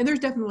test. And there's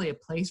definitely a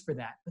place for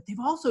that. But they've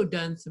also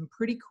done some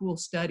pretty cool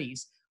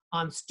studies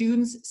on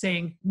students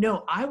saying,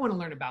 no, I want to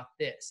learn about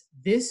this.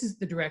 This is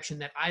the direction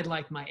that I'd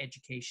like my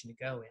education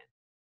to go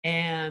in.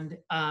 And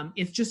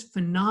it's just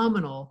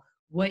phenomenal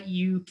what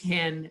you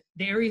can,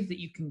 the areas that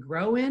you can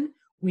grow in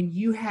when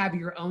you have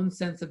your own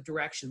sense of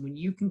direction, when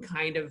you can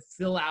kind of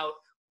fill out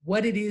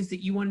what it is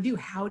that you want to do,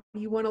 how do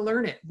you want to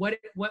learn it, what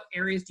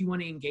areas do you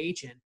want to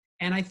engage in.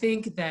 And I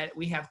think that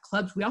we have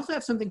clubs. We also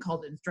have something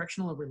called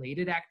instructional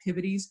related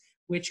activities,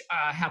 which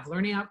have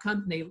learning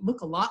outcomes. They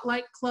look a lot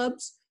like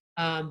clubs,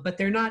 but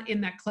they're not in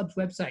that club's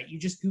website. You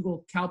just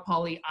Google Cal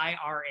Poly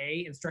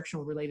IRA,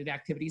 instructional related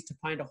activities, to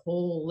find a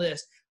whole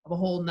list of a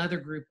whole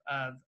nother group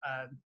of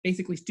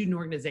basically student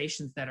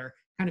organizations that are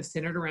kind of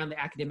centered around the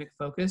academic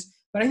focus.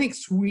 But I think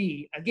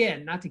SWE,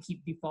 again, not to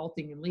keep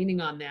defaulting and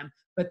leaning on them,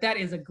 but that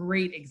is a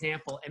great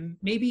example. And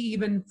maybe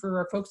even for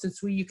our folks at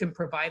SWE, you can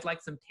provide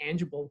like some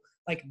tangible,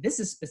 like this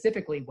is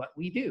specifically what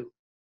we do.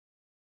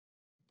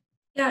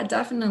 Yeah,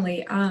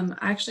 definitely. I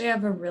actually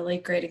have a really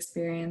great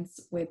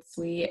experience with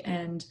SWE,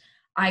 and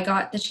I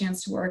got the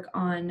chance to work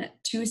on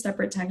 2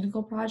 separate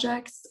technical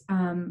projects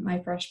my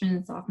freshman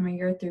and sophomore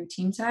year through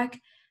Team Tech,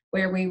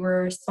 where we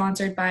were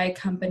sponsored by a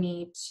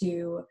company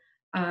to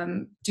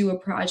do a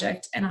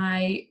project. And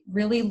I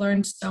really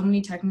learned so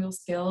many technical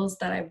skills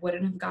that I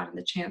wouldn't have gotten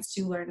the chance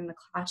to learn in the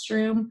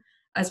classroom,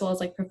 as well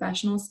as like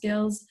professional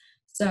skills.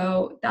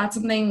 So that's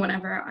something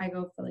whenever I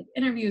go for like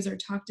interviews or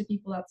talk to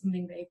people, that's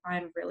something they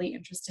find really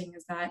interesting,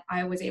 is that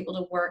I was able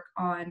to work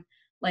on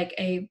like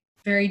a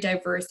very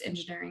diverse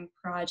engineering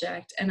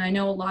project. And I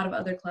know a lot of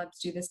other clubs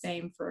do the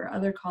same for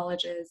other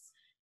colleges.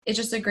 It's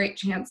just a great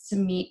chance to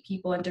meet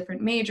people in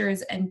different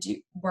majors and do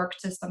work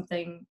to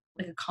something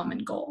like a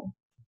common goal.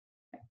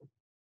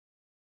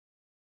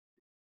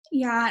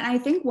 Yeah, and I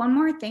think one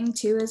more thing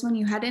too is when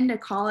you head into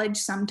college,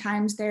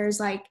 sometimes there's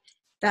like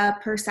the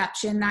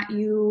perception that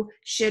you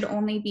should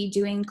only be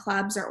doing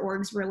clubs or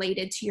orgs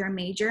related to your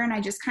major. And I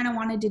just kind of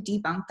wanted to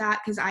debunk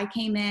that, because I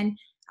came in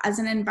as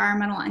an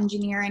environmental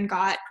engineer and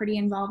got pretty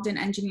involved in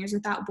Engineers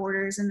Without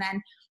Borders. And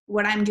then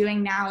what I'm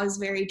doing now is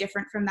very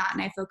different from that.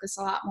 And I focus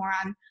a lot more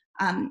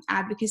on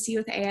advocacy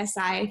with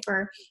ASI.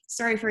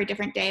 Sorry for a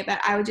different day, but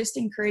I would just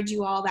encourage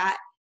you all that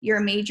your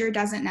major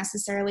doesn't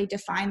necessarily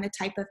define the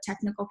type of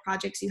technical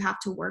projects you have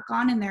to work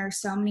on. And there are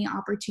so many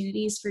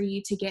opportunities for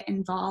you to get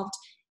involved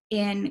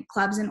in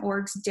clubs and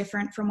orgs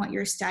different from what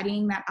you're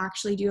studying that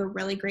actually do a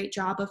really great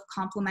job of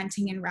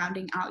complementing and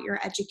rounding out your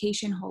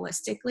education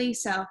holistically.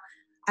 So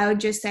I would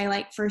just say,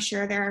 like, for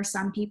sure, there are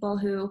some people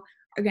who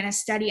are going to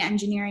study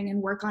engineering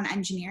and work on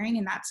engineering,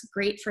 and that's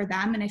great for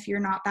them. And if you're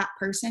not that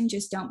person,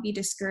 just don't be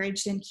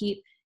discouraged and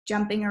keep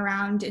jumping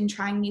around and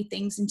trying new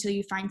things until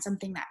you find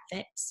something that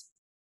fits.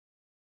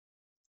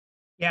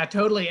 Yeah,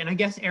 totally. And I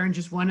guess, Aaron,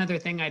 just one other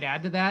thing I'd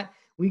add to that.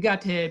 We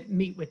got to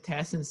meet with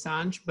Tess and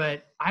Sanj,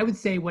 but I would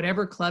say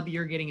whatever club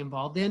you're getting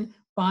involved in,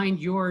 find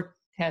your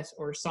Tess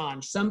or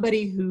Sanj,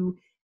 somebody who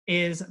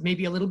is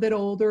maybe a little bit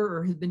older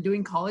or has been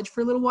doing college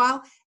for a little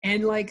while,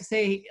 and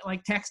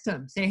text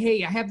them, say,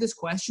 hey, I have this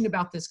question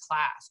about this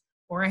class,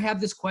 or I have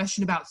this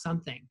question about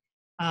something.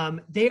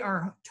 They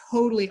are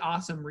totally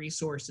awesome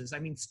resources. I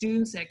mean,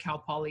 students at Cal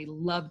Poly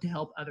love to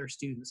help other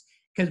students,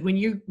 because when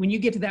you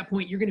get to that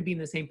point, you're going to be in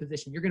the same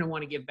position. You're going to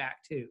want to give back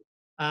too.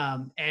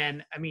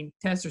 And I mean,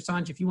 Tess or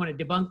Sanj, if you want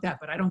to debunk that,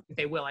 but I don't think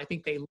they will. I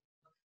think they love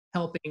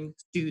helping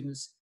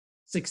students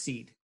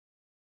succeed.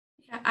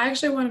 Yeah, I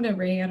actually wanted to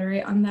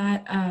reiterate on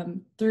that.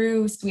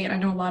 Through SWEET, I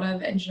know a lot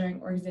of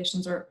engineering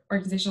organizations or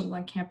organizations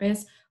on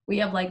campus, we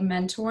have like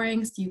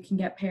mentoring, so you can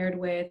get paired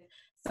with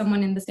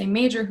someone in the same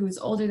major who's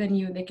older than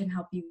you. They can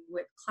help you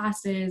with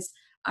classes.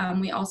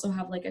 We also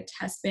have like a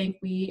test bank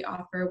we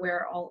offer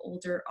where all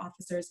older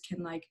officers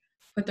can like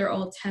put their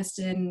old tests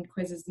in,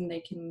 quizzes, and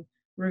they can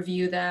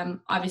review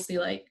them. Obviously,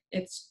 like,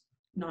 it's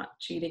not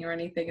cheating or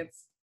anything.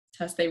 It's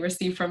tests they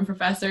receive from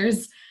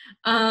professors.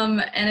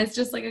 And it's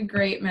just like a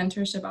great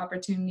mentorship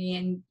opportunity,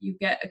 and you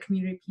get a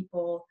community of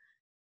people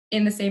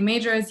in the same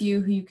major as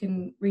you who you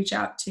can reach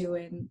out to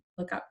and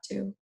look up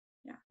to.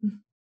 Yeah.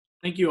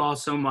 Thank you all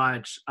so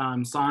much.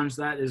 Sanj,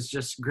 that is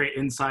just great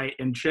insight.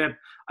 And Chip,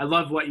 I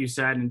love what you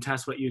said, and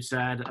Tess, what you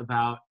said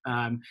about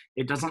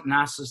it doesn't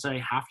necessarily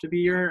have to be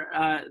your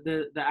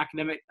the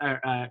academic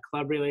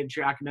club related to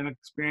your academic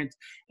experience.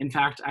 In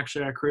fact,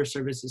 actually, our career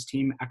services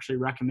team actually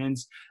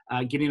recommends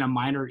getting a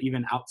minor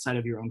even outside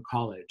of your own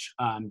college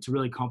to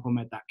really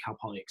complement that Cal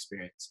Poly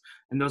experience.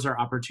 And those are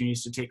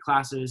opportunities to take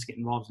classes, get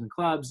involved in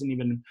clubs, and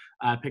even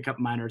pick up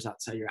minors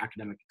outside your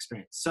academic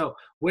experience. So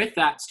with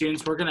that,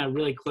 students, we're going to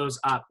really close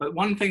up. But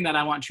one thing that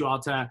I want you all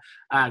to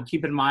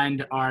keep in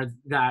mind are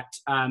that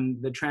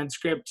the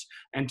transcript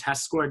and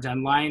test score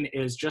deadline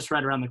is just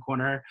right around the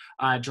corner,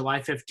 July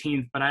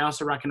 15th. But I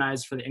also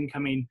recognize for the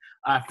incoming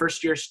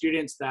first-year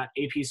students that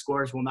AP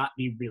scores will not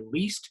be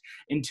released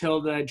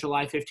until the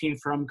July 15th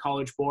from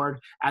College Board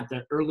at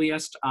the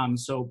earliest.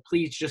 So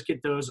please just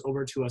get those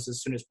over to us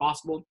as soon as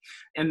possible.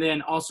 And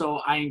then also,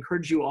 I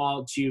encourage you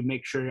all to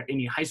make sure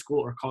any high school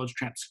or college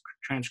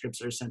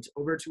transcripts are sent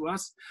over to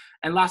us.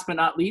 And last but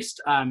not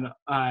least,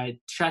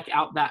 check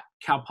out that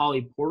Cal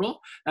Poly portal.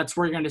 That's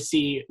where you're going to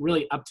see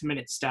really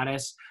up-to-minute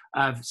status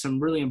of some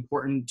really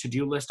important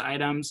to-do list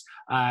items.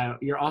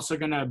 You're also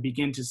going to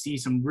begin to see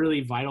some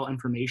really vital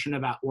information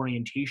about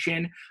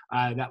orientation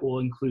that will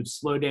include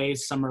slow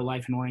days, summer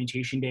life and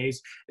orientation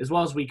days, as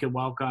well as we could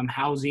welcome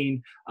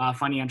housing,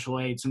 financial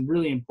aid, some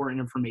really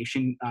important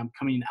information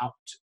coming out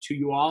to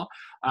you all,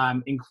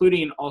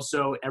 including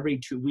also every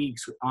 2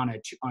 weeks on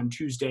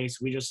Tuesdays.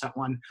 We just sent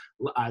one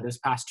this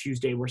past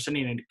Tuesday. We're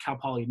sending a Cal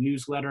Poly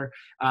newsletter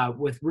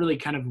with really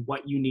kind of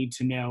what you need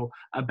to know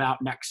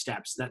about next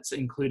steps. That's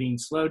including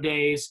slow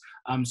days,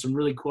 some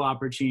really cool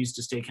opportunities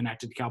to stay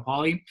connected to Cal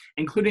Poly,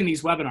 including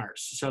these webinars.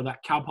 So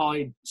that Cal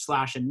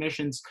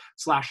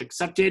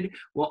Poly/admissions/accepted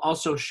will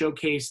also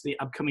showcase the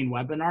upcoming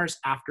webinars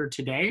after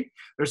today.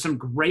 There's some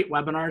great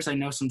webinars. I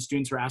know some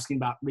students were asking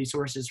about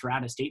resources for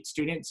out-of-state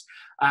students.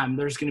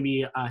 There's going to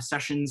be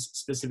sessions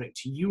specific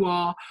to you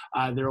all.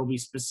 There will be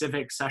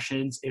specific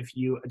sessions if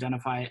you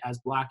identify as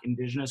Black,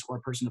 Indigenous, or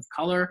person of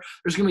color.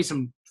 There's going to be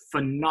some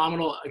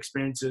phenomenal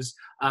experiences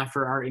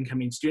for our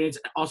incoming students.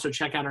 Also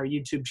check out our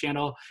YouTube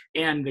channel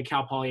and the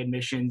Cal Poly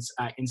Admissions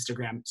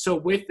Instagram. So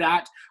with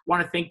that, I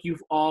want to thank you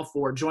all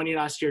for joining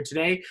us here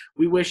today.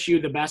 We wish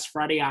you the best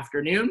Friday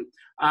afternoon.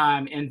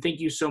 And thank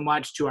you so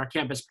much to our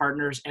campus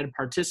partners and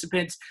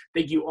participants.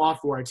 Thank you all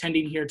for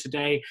attending here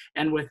today.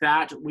 And with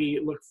that, we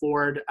look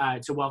forward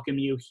to welcome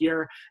you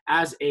here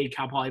as a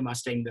Cal Poly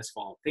Mustang this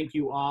fall. Thank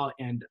you all,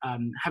 and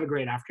have a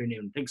great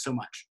afternoon. Thanks so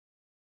much.